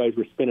 Otherwise,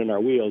 we're spinning our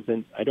wheels,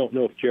 and I don't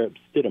know if Jarrett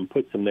Stidham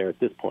puts them there at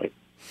this point.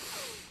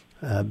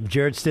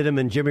 Jarrett Stidham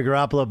and Jimmy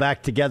Garoppolo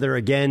back together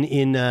again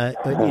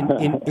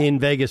in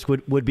Vegas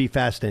would be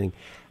fascinating.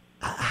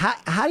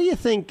 How do you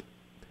think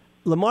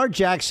Lamar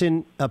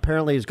Jackson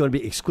apparently is going to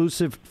be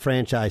exclusive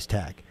franchise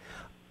tag?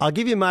 I'll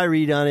give you my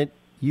read on it.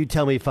 You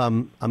tell me if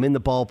I'm in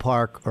the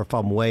ballpark or if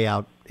I'm way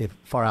out,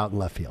 far out in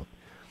left field.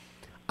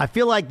 I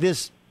feel like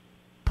this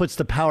puts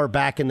the power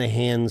back in the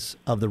hands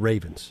of the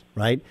Ravens,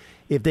 right?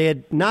 If they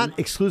had not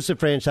exclusive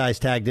franchise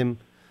tagged him,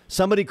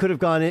 somebody could have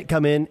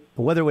come in,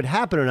 whether it would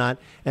happen or not,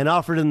 and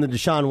offered him the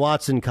Deshaun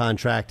Watson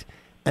contract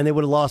and they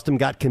would have lost him,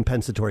 got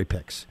compensatory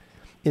picks.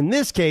 In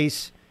this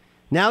case,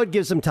 now it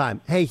gives him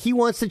time. Hey, he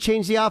wants to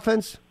change the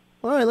offense.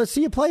 All right, let's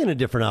see you play in a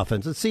different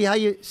offense. Let's see how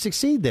you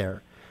succeed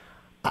there.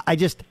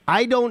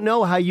 I don't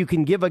know how you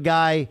can give a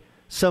guy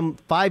some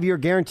 5-year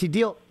guaranteed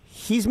deal.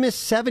 He's missed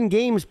 7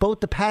 games both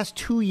the past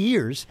 2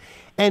 years,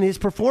 and his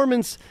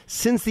performance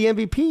since the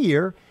MVP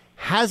year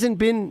hasn't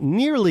been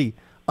nearly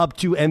up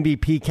to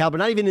MVP caliber,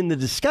 not even in the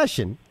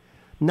discussion.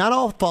 Not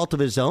all fault of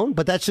his own,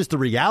 but that's just the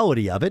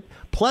reality of it.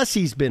 Plus,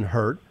 he's been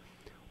hurt.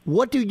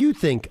 What do you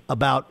think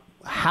about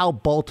how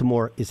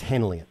Baltimore is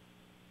handling it?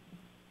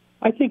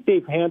 I think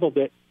they've handled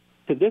it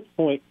to this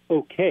point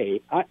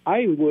okay.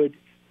 I would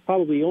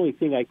probably the only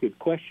thing I could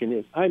question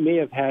is I may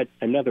have had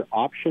another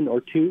option or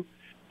two.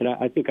 And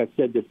I think I've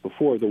said this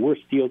before. The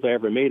worst deals I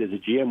ever made as a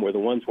GM were the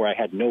ones where I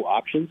had no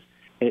options.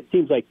 And it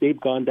seems like they've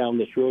gone down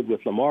this road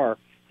with Lamar.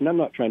 And I'm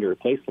not trying to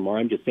replace Lamar.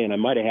 I'm just saying I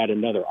might have had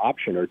another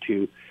option or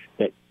two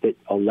that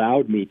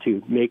allowed me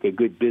to make a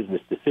good business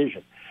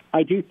decision.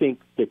 I do think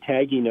the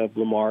tagging of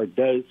Lamar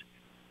does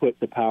put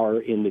the power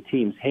in the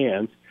team's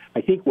hands. I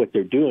think what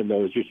they're doing,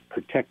 though, is just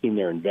protecting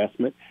their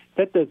investment.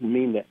 That doesn't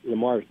mean that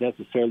Lamar is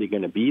necessarily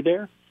going to be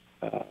there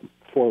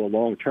for the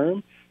long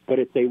term, but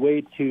it's a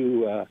way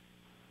to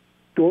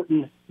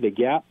shorten the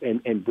gap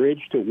and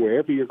bridge to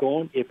wherever you're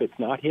going if it's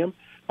not him.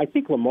 I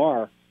think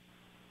Lamar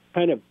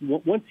kind of,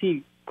 once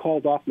he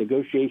called off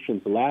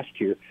negotiations last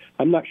year,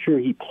 I'm not sure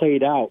he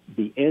played out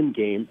the end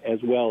game as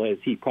well as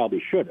he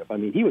probably should have. I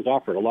mean, he was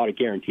offered a lot of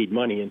guaranteed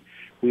money, and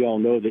we all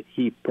know that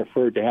he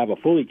preferred to have a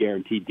fully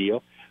guaranteed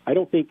deal. I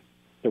don't think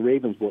the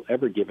Ravens will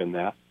ever give him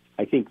that.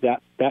 I think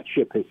that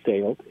ship has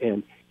sailed,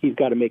 and he's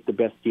got to make the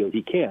best deal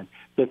he can.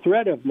 The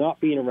threat of not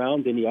being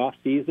around in the off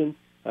season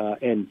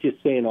and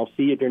just saying, I'll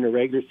see you during the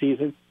regular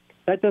season,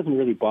 that doesn't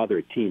really bother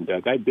a team,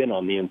 Doug. I've been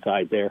on the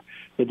inside there.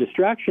 The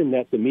distraction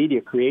that the media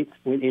creates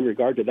in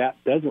regard to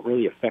that doesn't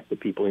really affect the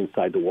people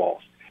inside the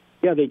walls.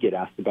 Yeah, they get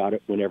asked about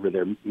it whenever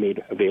they're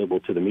made available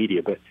to the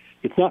media, but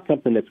it's not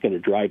something that's going to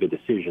drive a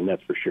decision,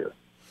 that's for sure.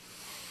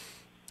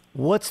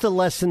 What's the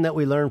lesson that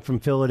we learned from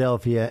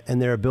Philadelphia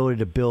and their ability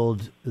to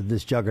build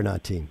this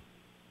juggernaut team?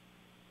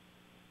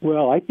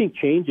 Well, I think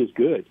change is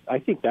good. I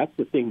think that's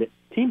the thing, that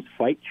teams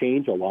fight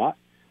change a lot.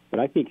 But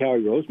I think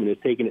Howie Roseman has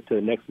taken it to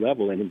the next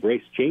level and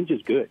embraced change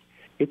is good.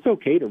 It's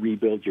okay to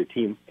rebuild your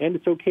team, and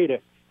it's okay to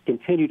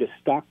continue to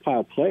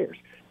stockpile players.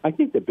 I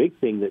think the big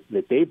thing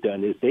that they've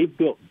done is they've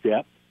built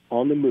depth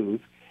on the move,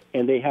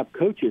 and they have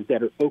coaches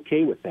that are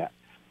okay with that.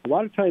 A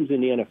lot of times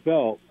in the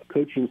NFL,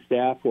 coaching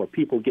staff or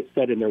people get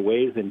set in their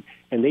ways, and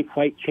they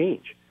fight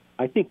change.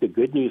 I think the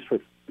good news for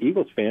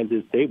Eagles fans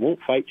is they won't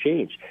fight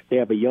change. They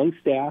have a young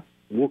staff.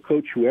 We'll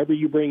coach whoever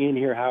you bring in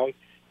here, Howie,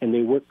 and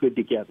they work good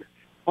together.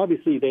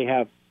 Obviously, they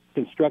have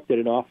constructed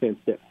an offense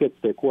that fits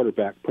their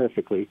quarterback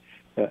perfectly.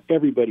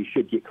 Everybody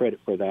should get credit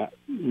for that,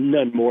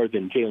 none more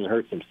than Jalen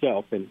Hurts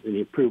himself and the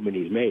improvement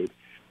he's made.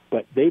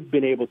 But they've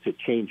been able to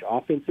change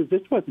offenses.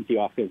 This wasn't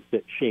the offense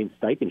that Shane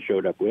Steichen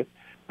showed up with.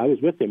 I was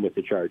with him with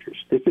the Chargers.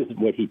 This isn't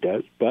what he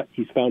does, but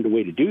he's found a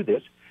way to do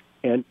this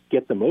and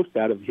get the most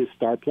out of his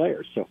star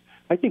players. So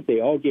I think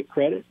they all get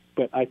credit,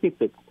 but I think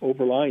the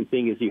overlying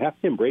thing is you have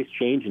to embrace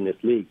change in this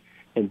league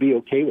and be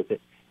okay with it.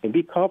 And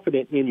be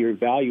confident in your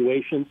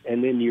evaluations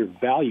and in your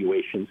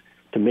valuations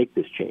to make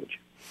this change.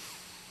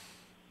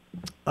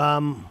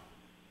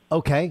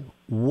 Okay.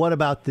 What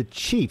about the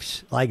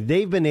Chiefs? Like,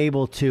 they've been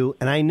able to,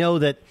 and I know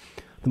that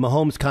the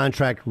Mahomes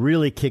contract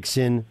really kicks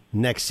in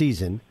next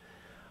season.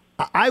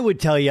 I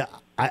would tell you,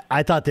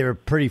 I thought they were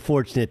pretty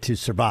fortunate to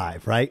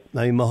survive, right?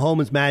 I mean,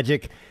 Mahomes'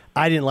 magic.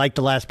 I didn't like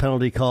the last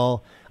penalty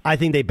call. I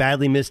think they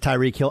badly missed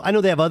Tyreek Hill. I know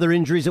they have other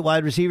injuries at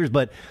wide receivers,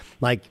 but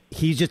like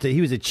he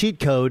was a cheat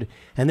code,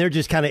 and they're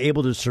just kind of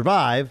able to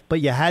survive. But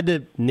you had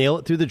to nail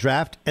it through the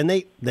draft, and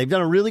they've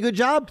done a really good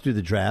job through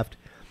the draft.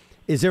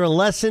 Is there a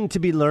lesson to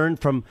be learned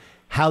from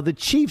how the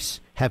Chiefs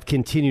have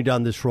continued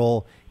on this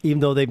role, even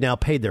though they've now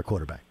paid their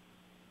quarterback?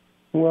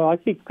 Well, I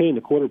think paying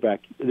the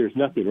quarterback, there's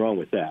nothing wrong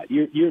with that.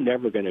 You're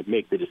never going to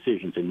make the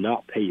decision to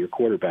not pay your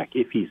quarterback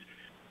if he's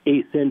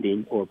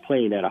ascending or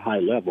playing at a high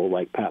level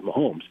like Pat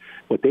Mahomes.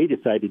 What they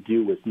decided to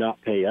do was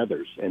not pay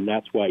others, and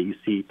that's why you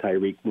see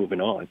Tyreek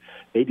moving on.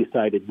 They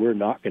decided we're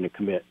not going to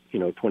commit,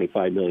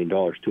 $25 million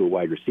to a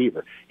wide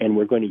receiver, and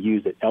we're going to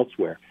use it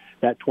elsewhere.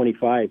 That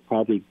 25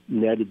 probably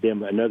netted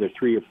them another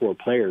 3 or 4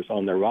 players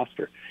on their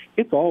roster.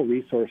 It's all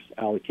resource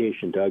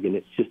allocation, Doug, and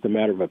it's just a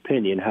matter of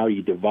opinion how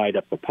you divide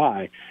up the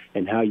pie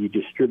and how you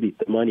distribute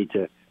the money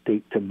to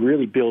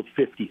really build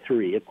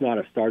 53. It's not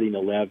a starting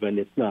 11.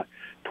 It's not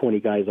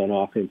 20 guys on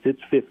offense. It's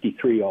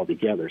 53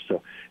 altogether.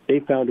 So they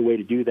found a way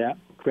to do that.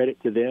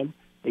 Credit to them.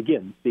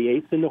 Again, the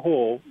ace in the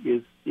hole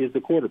is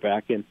the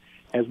quarterback. And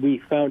as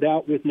we found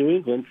out with New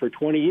England for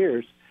 20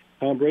 years,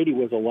 Tom Brady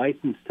was a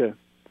license to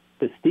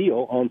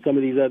steal on some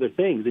of these other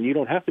things, and you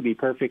don't have to be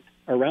perfect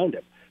around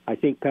him. I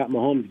think Pat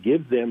Mahomes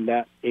gives them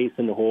that ace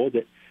in the hole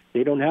that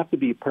they don't have to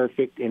be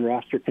perfect in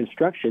roster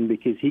construction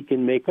because he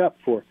can make up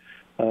for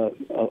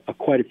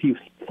quite a few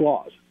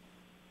flaws.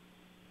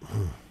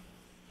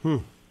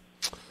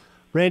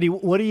 Randy,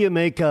 what do you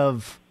make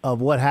of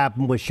what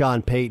happened with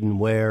Sean Payton,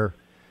 where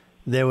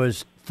there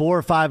was 4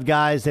 or 5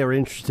 guys they were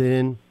interested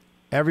in?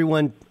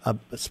 Everyone, I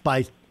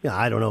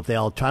don't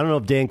know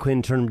if Dan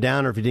Quinn turned him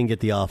down or if he didn't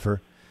get the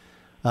offer.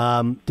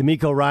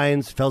 D'Amico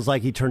Ryans feels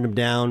like he turned him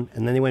down,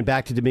 and then they went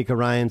back to D'Amico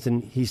Ryans,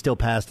 and he still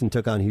passed and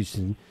took on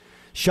Houston.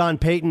 Sean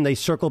Payton, they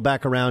circled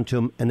back around to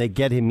him, and they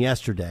get him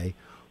yesterday.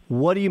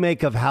 What do you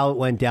make of how it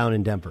went down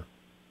in Denver?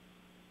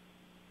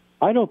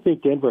 I don't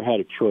think Denver had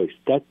a choice.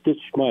 That's just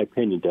my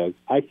opinion, Doug.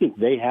 I think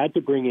they had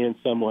to bring in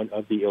someone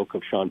of the ilk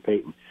of Sean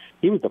Payton.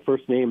 He was the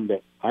first name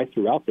that I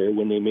threw out there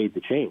when they made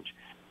the change.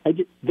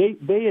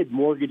 They had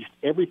mortgaged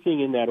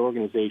everything in that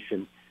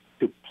organization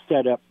to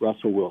set up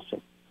Russell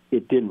Wilson.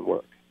 It didn't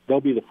work. They'll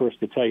be the first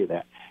to tell you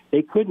that.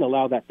 They couldn't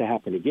allow that to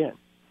happen again.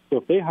 So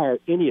if they hire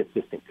any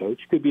assistant coach,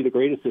 could be the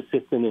greatest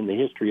assistant in the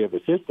history of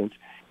assistants,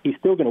 he's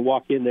still going to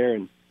walk in there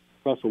and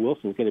Russell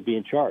Wilson's going to be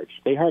in charge.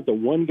 They hired the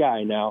one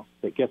guy now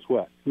that, guess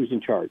what, who's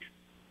in charge?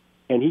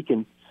 And he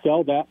can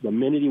sell that the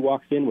minute he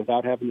walks in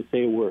without having to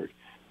say a word.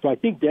 So I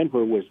think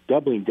Denver was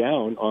doubling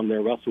down on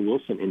their Russell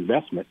Wilson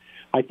investment.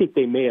 I think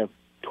they may have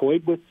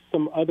toyed with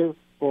some other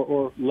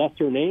or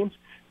lesser names,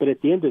 but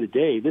at the end of the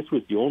day, this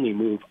was the only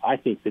move I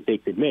think that they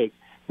could make,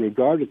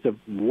 regardless of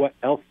what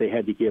else they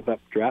had to give up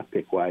draft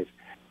pick-wise.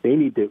 They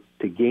need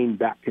to gain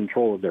back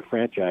control of their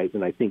franchise,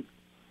 and I think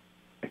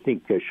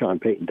Sean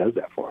Payton does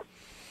that for them.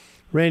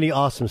 Randy,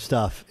 awesome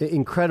stuff.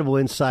 Incredible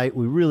insight.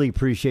 We really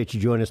appreciate you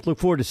joining us. Look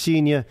forward to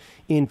seeing you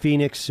in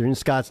Phoenix or in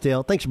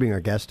Scottsdale. Thanks for being our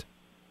guest.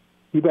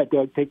 You bet,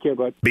 Doug. Take care,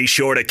 bud. Be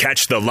sure to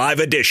catch the live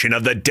edition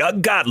of the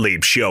Doug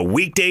Gottlieb Show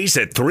weekdays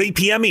at 3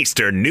 p.m.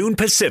 Eastern, noon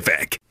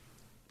Pacific.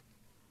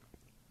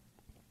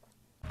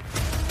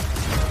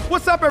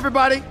 What's up,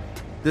 everybody?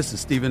 This is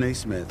Stephen A.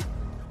 Smith.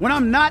 When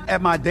I'm not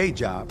at my day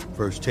job,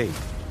 First Take,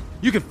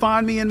 you can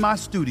find me in my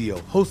studio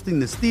hosting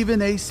the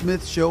Stephen A.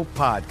 Smith Show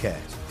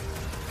podcast.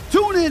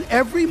 Tune in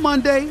every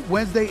Monday,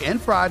 Wednesday, and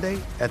Friday,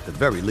 at the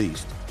very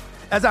least,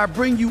 as I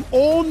bring you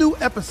all new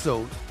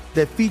episodes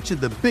that feature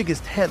the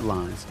biggest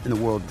headlines in the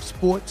world of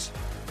sports,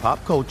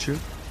 pop culture,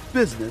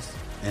 business,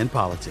 and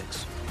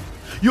politics.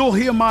 You'll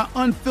hear my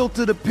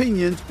unfiltered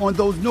opinions on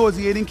those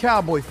nauseating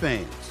Cowboy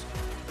fans,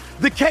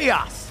 the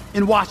chaos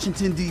in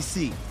Washington,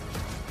 D.C.,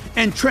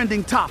 and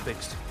trending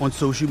topics on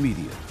social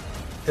media,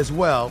 as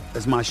well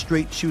as my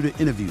straight shooter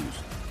interviews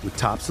with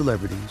top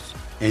celebrities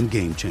and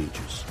game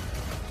changers.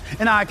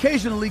 And I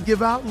occasionally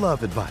give out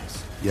love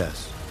advice.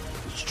 Yes,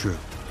 it's true.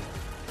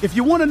 If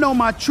you want to know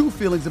my true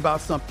feelings about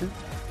something,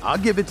 I'll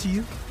give it to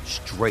you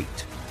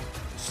straight.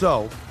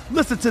 So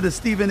listen to the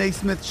Stephen A.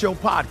 Smith Show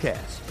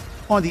podcast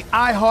on the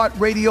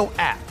iHeartRadio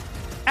app,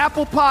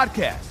 Apple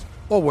Podcasts,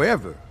 or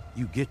wherever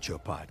you get your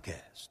podcast.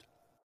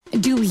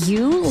 Do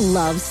you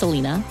love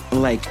Selena?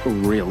 Like,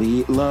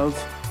 really love?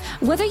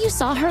 Whether you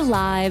saw her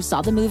live,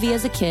 saw the movie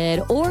as a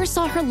kid, or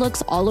saw her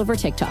looks all over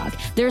TikTok,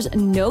 there's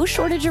no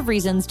shortage of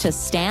reasons to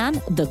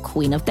stan the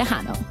Queen of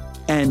Tejano.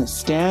 And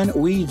Stan,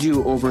 we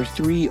do over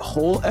 3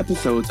 whole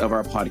episodes of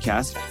our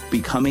podcast,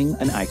 Becoming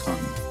an Icon.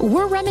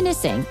 We're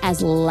reminiscing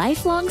as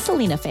lifelong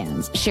Selena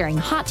fans, sharing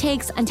hot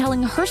takes and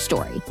telling her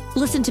story.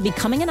 Listen to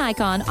Becoming an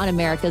Icon on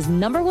America's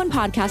 #1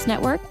 podcast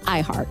network,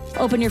 iHeart.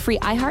 Open your free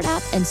iHeart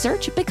app and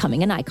search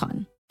Becoming an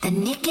Icon. The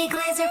Nikki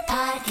Glaser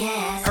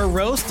Podcast. Her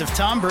roast of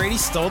Tom Brady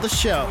stole the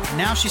show.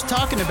 Now she's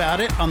talking about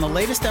it on the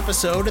latest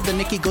episode of the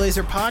Nikki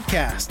Glaser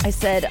Podcast. I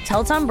said,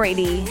 tell Tom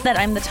Brady that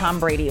I'm the Tom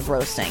Brady of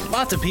roasting.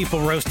 Lots of people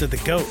roasted the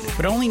GOAT,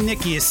 but only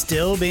Nikki is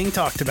still being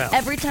talked about.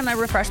 Every time I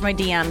refresh my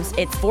DMs,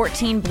 it's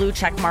 14 blue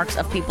check marks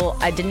of people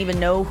I didn't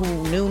even know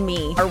who knew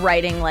me are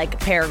writing like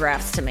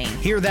paragraphs to me.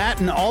 Hear that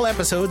in all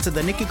episodes of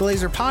the Nikki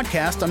Glaser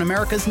Podcast on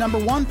America's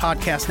 #1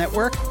 podcast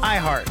network,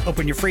 iHeart.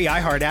 Open your free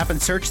iHeart app and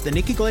search the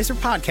Nikki Glaser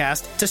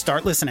Podcast to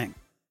start listening.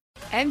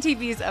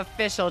 MTV's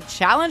official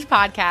Challenge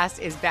podcast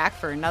is back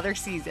for another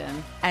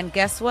season. And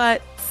guess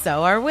what?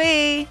 So are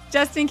we.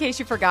 Just in case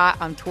you forgot,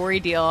 I'm Tori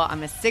Deal.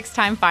 I'm a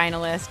 6-time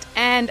finalist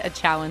and a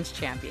challenge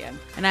champion.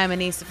 And I'm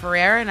Anissa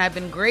Ferreira, and I've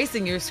been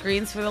gracing your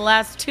screens for the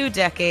last 2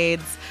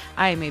 decades.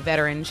 I am a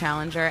veteran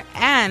challenger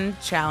and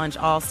challenge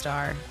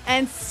all-star.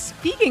 And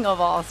speaking of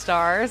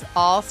all-stars,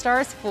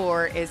 All-Stars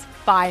 4 is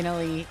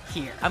finally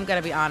here. I'm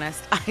going to be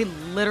honest. I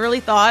literally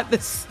thought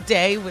this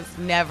day was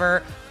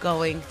never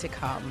going to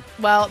come.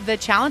 Well, the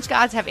challenge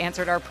gods have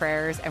answered our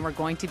prayers, and we're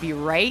going to be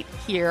right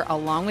here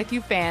along with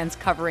you fans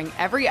covering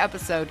every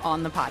episode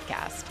on the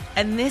podcast.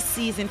 And this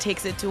season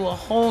takes it to a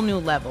whole new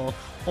level.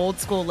 Old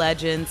school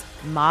legends,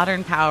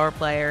 modern power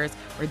players,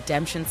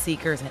 redemption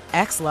seekers, and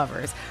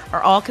ex-lovers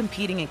are all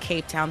competing in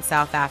Cape Town,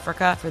 South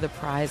Africa for the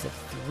prize of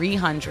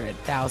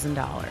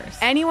 $300,000.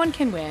 Anyone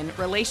can win,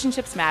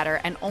 relationships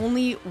matter, and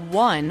only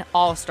one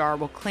All-Star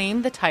will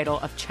claim the title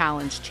of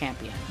Challenge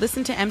Champion.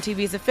 Listen to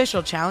MTV's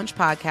official Challenge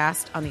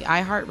podcast on the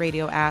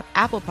iHeartRadio app,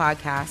 Apple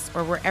Podcasts,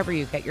 or wherever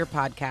you get your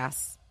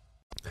podcasts.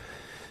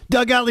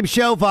 Doug Gottlieb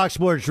Show, Fox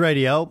Sports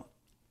Radio.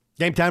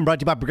 Game Time brought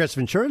to you by Progressive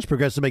Insurance.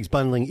 Progressive makes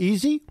bundling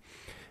easy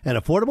and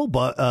affordable.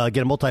 But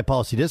get a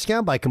multi-policy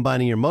discount by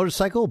combining your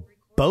motorcycle,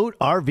 boat,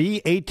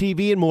 RV,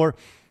 ATV, and more.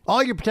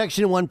 All your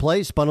protection in one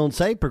place. Bundle and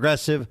save.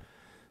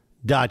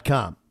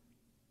 Progressive.com.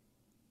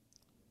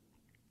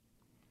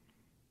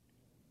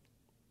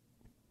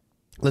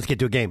 Let's get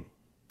to a game.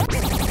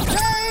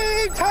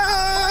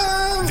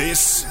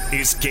 This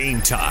is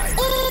Game Time.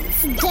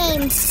 It's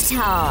game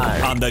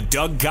time. On the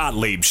Doug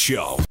Gottlieb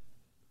Show.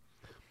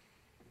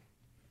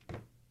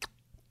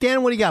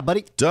 Dan, what do you got,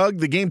 buddy? Doug,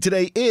 the game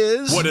today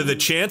is... What are the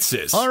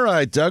chances? All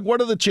right, Doug,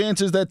 what are the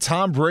chances that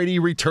Tom Brady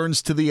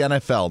returns to the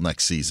NFL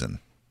next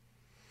season?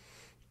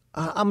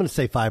 I'm going to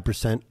say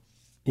 5%.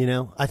 You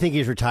know, I think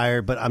he's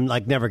retired, but I'm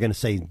like never going to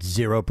say 0%.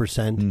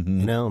 Mm-hmm.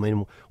 You know, I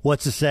mean,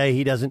 what's to say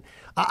he doesn't?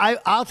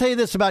 I'll tell you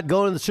this about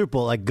going to the Super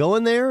Bowl. Like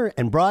going there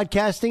and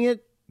broadcasting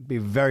it be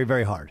very,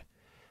 very hard.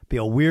 Be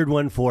a weird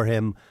one for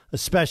him,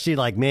 especially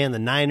like, man, the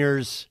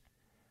Niners.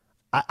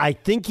 I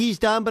think he's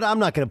done, but I'm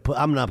not going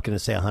to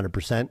say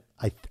 100%.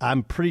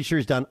 I'm pretty sure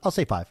he's done. I'll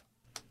say 5.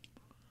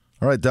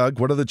 All right, Doug,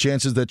 what are the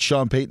chances that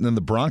Sean Payton and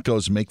the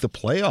Broncos make the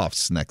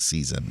playoffs next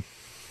season?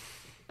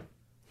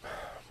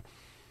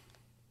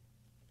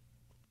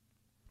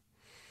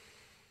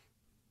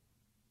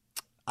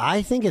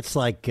 I think it's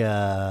like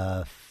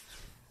 20%.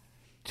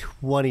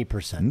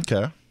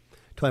 Okay.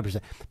 20%.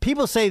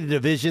 People say the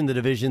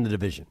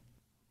division.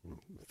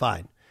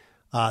 Fine.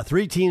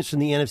 3 teams from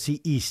the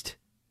NFC East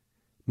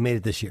made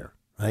it this year,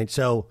 right?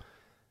 So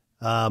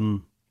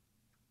with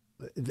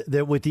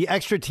the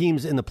extra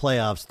teams in the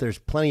playoffs, there's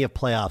plenty of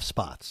playoff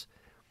spots.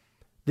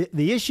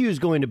 The issue is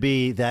going to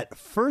be that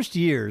first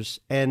years,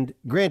 and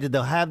granted,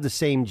 they'll have the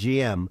same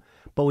GM,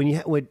 but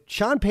when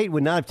Sean Payton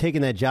would not have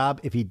taken that job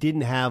if he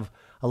didn't have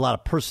a lot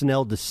of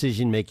personnel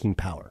decision-making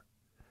power.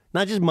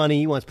 Not just money,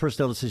 he wants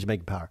personnel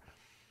decision-making power.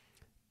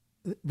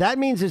 That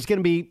means there's going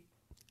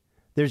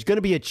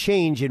to be a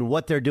change in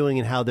what they're doing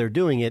and how they're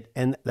doing it,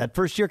 and that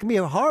first year can be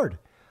hard.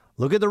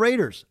 Look at the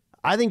Raiders.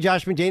 I think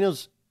Josh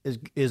McDaniels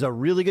is a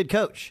really good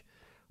coach,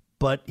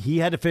 but he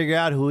had to figure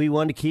out who he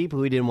wanted to keep,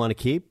 who he didn't want to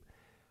keep.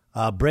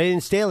 Brandon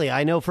Staley,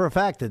 I know for a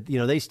fact that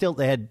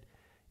they had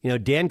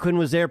Dan Quinn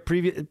was there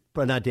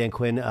not Dan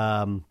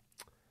Quinn.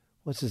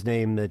 What's his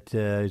name that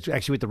is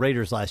actually with the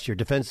Raiders last year?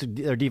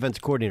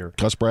 Defensive coordinator.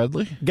 Gus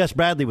Bradley? Gus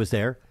Bradley was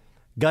there.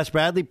 Gus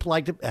Bradley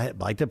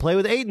liked to play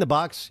with 8 in the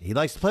box. He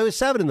likes to play with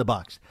 7 in the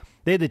box.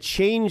 They had to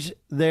change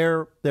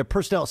their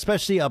personnel,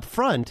 especially up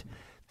front,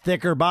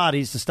 thicker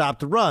bodies to stop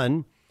the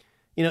run,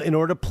 in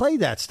order to play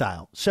that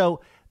style. So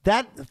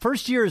that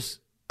first year's,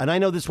 and I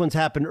know this one's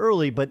happened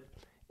early, but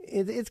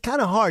it's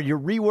kind of hard. You're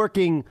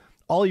reworking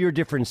all your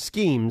different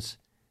schemes.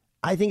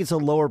 I think it's a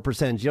lower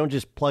percentage. You don't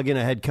just plug in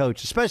a head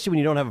coach, especially when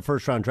you don't have a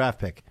first-round draft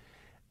pick,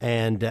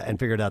 and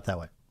figure it out that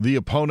way. The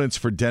opponents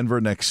for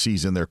Denver next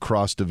season, they're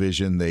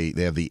cross-division. They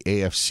have the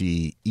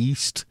AFC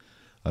East,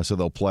 so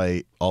they'll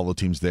play all the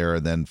teams there.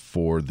 And then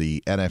for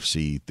the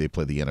NFC, they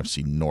play the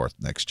NFC North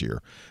next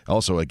year.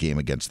 Also a game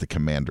against the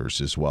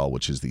Commanders as well,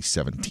 which is the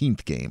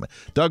 17th game.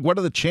 Doug, what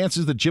are the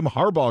chances that Jim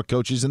Harbaugh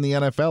coaches in the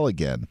NFL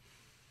again?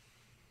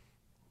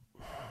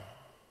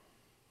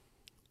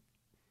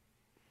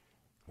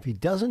 If he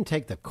doesn't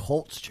take the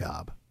Colts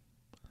job.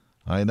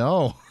 I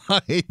know.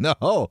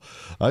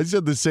 I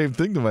said the same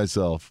thing to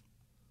myself.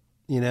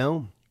 He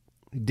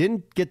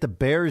didn't get the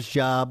Bears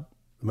job.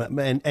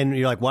 And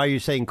you're like, why are you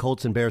saying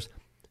Colts and Bears?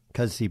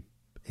 Because he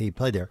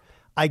played there.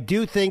 I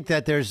do think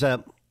that there's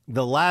the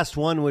last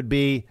one would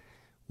be,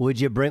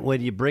 would you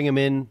bring him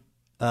in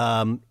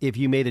if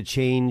you made a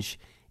change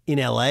in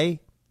LA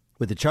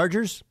with the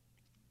Chargers?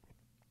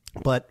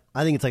 But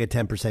I think it's like a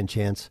 10%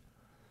 chance.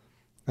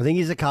 I think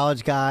he's a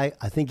college guy.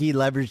 I think he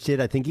leveraged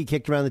it. I think he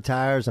kicked around the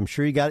tires. I'm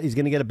sure he's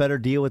going to get a better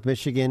deal with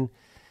Michigan.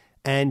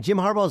 And Jim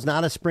Harbaugh is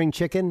not a spring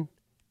chicken.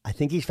 I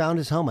think he's found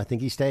his home. I think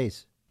he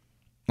stays.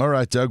 All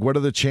right, Doug, what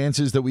are the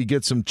chances that we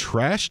get some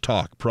trash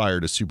talk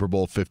prior to Super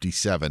Bowl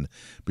 57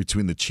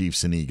 between the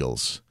Chiefs and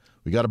Eagles?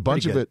 We got a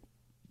bunch of it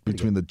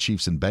between the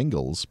Chiefs and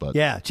Bengals. But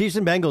yeah, Chiefs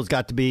and Bengals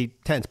got to be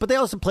tense. But they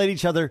also played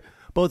each other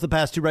both the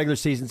past 2 regular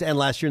seasons and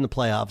last year in the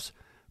playoffs.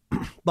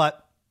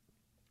 But,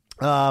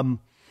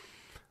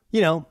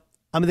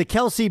 the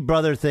Kelsey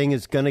brother thing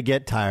is going to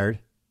get tired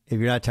if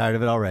you're not tired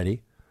of it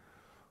already.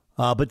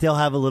 But they'll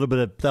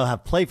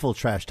have playful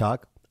trash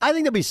talk. I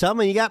think there'll be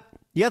some. And you got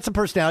some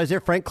personalities there.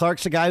 Frank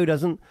Clark's a guy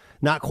who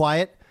not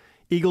quiet.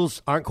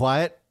 Eagles aren't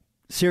quiet.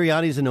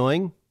 Sirianni's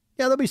annoying.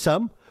 Yeah, there'll be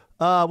some.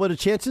 What are the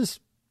chances?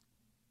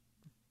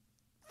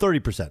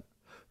 30%.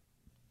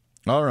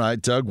 All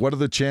right, Doug, what are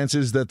the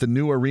chances that the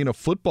new Arena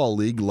Football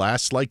League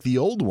lasts like the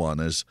old one?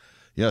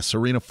 Yes,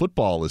 Arena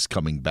Football is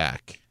coming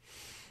back.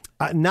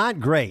 Not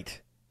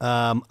great.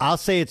 I'll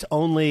say it's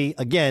only,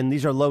 again,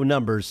 these are low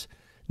numbers,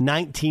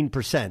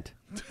 19%.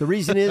 The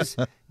reason is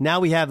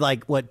now we have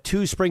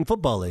 2 spring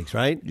football leagues,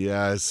 right?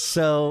 Yes.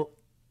 So,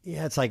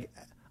 yeah, it's like,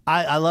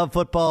 I love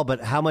football,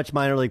 but how much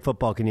minor league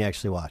football can you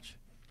actually watch?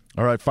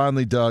 All right,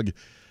 finally, Doug,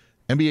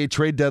 NBA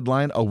trade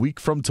deadline a week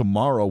from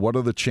tomorrow. What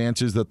are the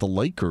chances that the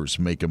Lakers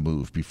make a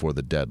move before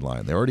the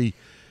deadline? They already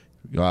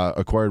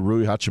acquired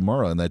Rui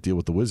Hachimura in that deal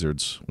with the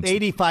Wizards.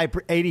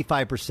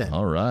 85%.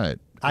 All right.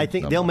 I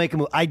think they'll make a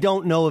move. I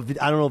don't know if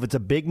it's a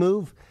big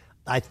move.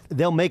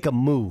 they'll make a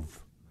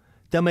move.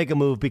 They'll make a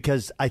move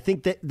because I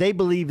think that they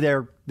believe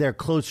they're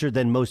closer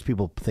than most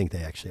people think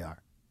they actually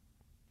are.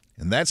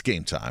 And that's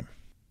game time.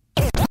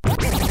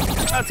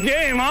 That's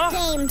game,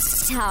 huh? Game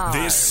time.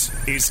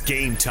 This is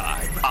Game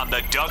Time on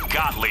the Doug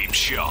Gottlieb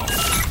Show.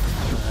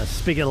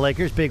 Speaking of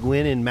Lakers, big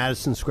win in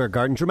Madison Square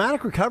Garden.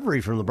 Dramatic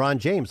recovery from LeBron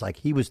James. Like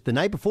he was the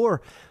night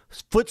before,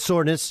 foot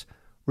soreness,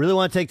 really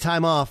want to take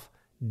time off,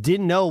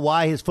 didn't know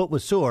why his foot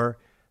was sore.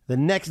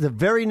 The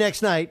very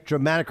next night,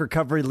 dramatic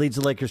recovery leads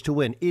the Lakers to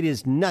win. It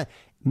is not.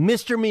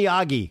 Mr.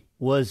 Miyagi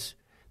was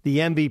the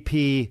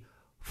MVP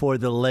for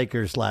the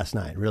Lakers last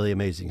night. Really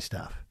amazing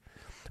stuff.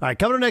 All right,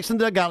 coming up next on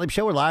the Doug Gottlieb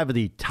Show, we're live at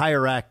the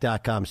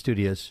TireRack.com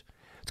studios.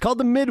 It's called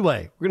The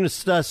Midway. We're going to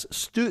discuss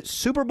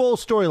Super Bowl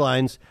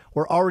storylines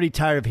we're already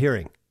tired of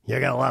hearing. You're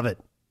going to love it.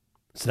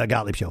 It's the Doug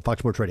Gottlieb Show, Fox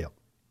Sports Radio.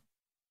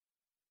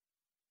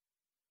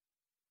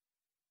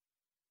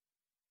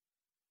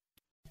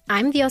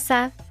 I'm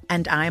Diosa.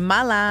 And I'm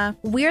Mala.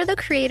 We're the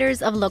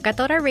creators of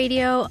Locatora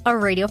Radio, a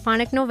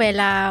radiophonic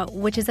novela,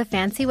 which is a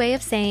fancy way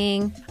of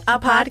saying a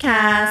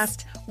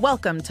podcast.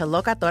 Welcome to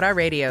Locatora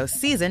Radio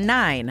Season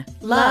 9.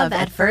 Love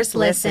at First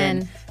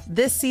Listen.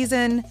 This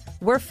season,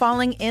 we're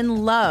falling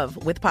in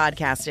love with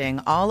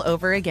podcasting all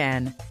over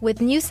again.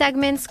 With new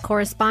segments,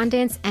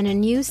 correspondence, and a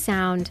new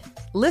sound.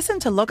 Listen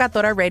to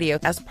Locatora Radio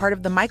as part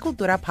of the My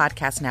Cultura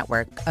Podcast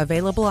Network.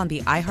 Available on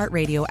the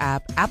iHeartRadio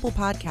app, Apple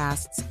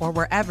Podcasts, or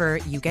wherever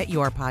you get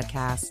your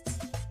podcasts.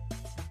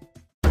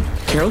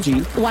 Carol G.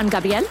 Juan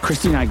Gabriel.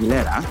 Christina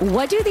Aguilera.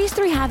 What do these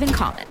three have in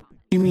common?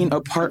 You mean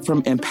apart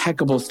from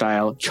impeccable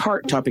style,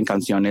 chart-topping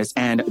canciones,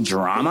 and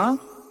drama?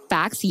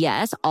 Facts,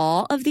 yes,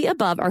 all of the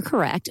above are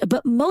correct,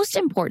 but most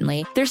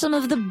importantly, they're some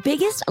of the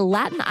biggest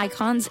Latin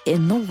icons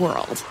in the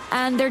world.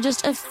 And they're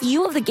just a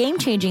few of the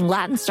game-changing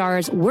Latin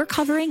stars we're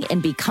covering in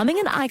Becoming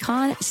an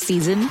Icon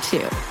Season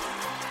 2.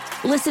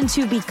 Listen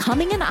to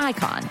Becoming an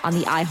Icon on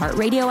the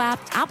iHeartRadio app,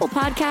 Apple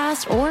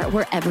Podcasts, or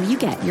wherever you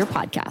get your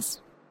podcasts.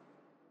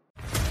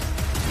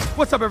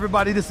 What's up,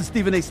 everybody? This is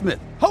Stephen A. Smith,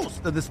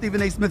 host of the Stephen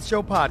A. Smith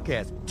Show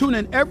podcast. Tune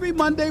in every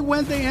Monday,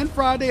 Wednesday, and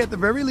Friday at the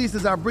very least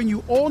as I bring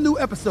you all new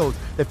episodes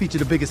that feature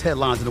the biggest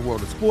headlines in the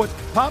world of sports,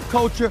 pop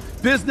culture,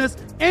 business,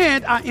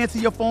 and I answer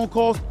your phone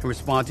calls and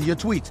respond to your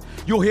tweets.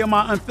 You'll hear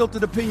my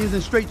unfiltered opinions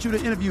and straight-shooter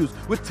interviews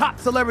with top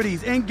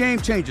celebrities and game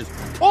changers.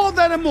 All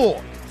that and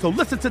more. So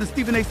listen to the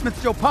Stephen A.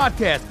 Smith Show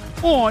podcast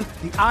on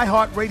the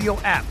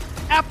iHeartRadio app,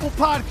 Apple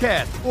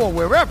Podcasts, or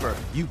wherever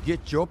you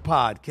get your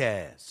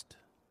podcast.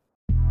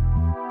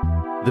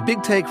 The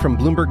Big Take from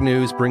Bloomberg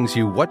News brings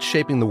you what's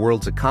shaping the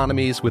world's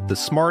economies with the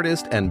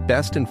smartest and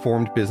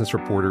best-informed business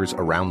reporters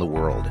around the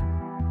world.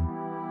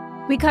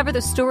 We cover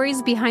the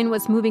stories behind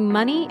what's moving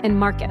money and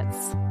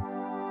markets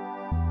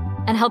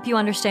and help you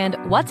understand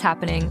what's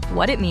happening,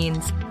 what it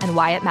means, and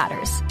why it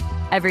matters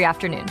every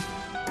afternoon.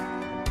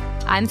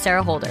 I'm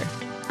Sarah Holder.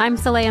 I'm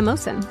Saleha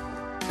Mohsen.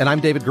 And I'm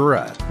David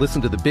Gura.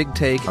 Listen to The Big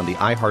Take on the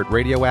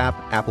iHeartRadio app,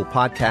 Apple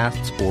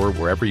Podcasts, or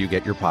wherever you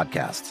get your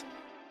podcasts.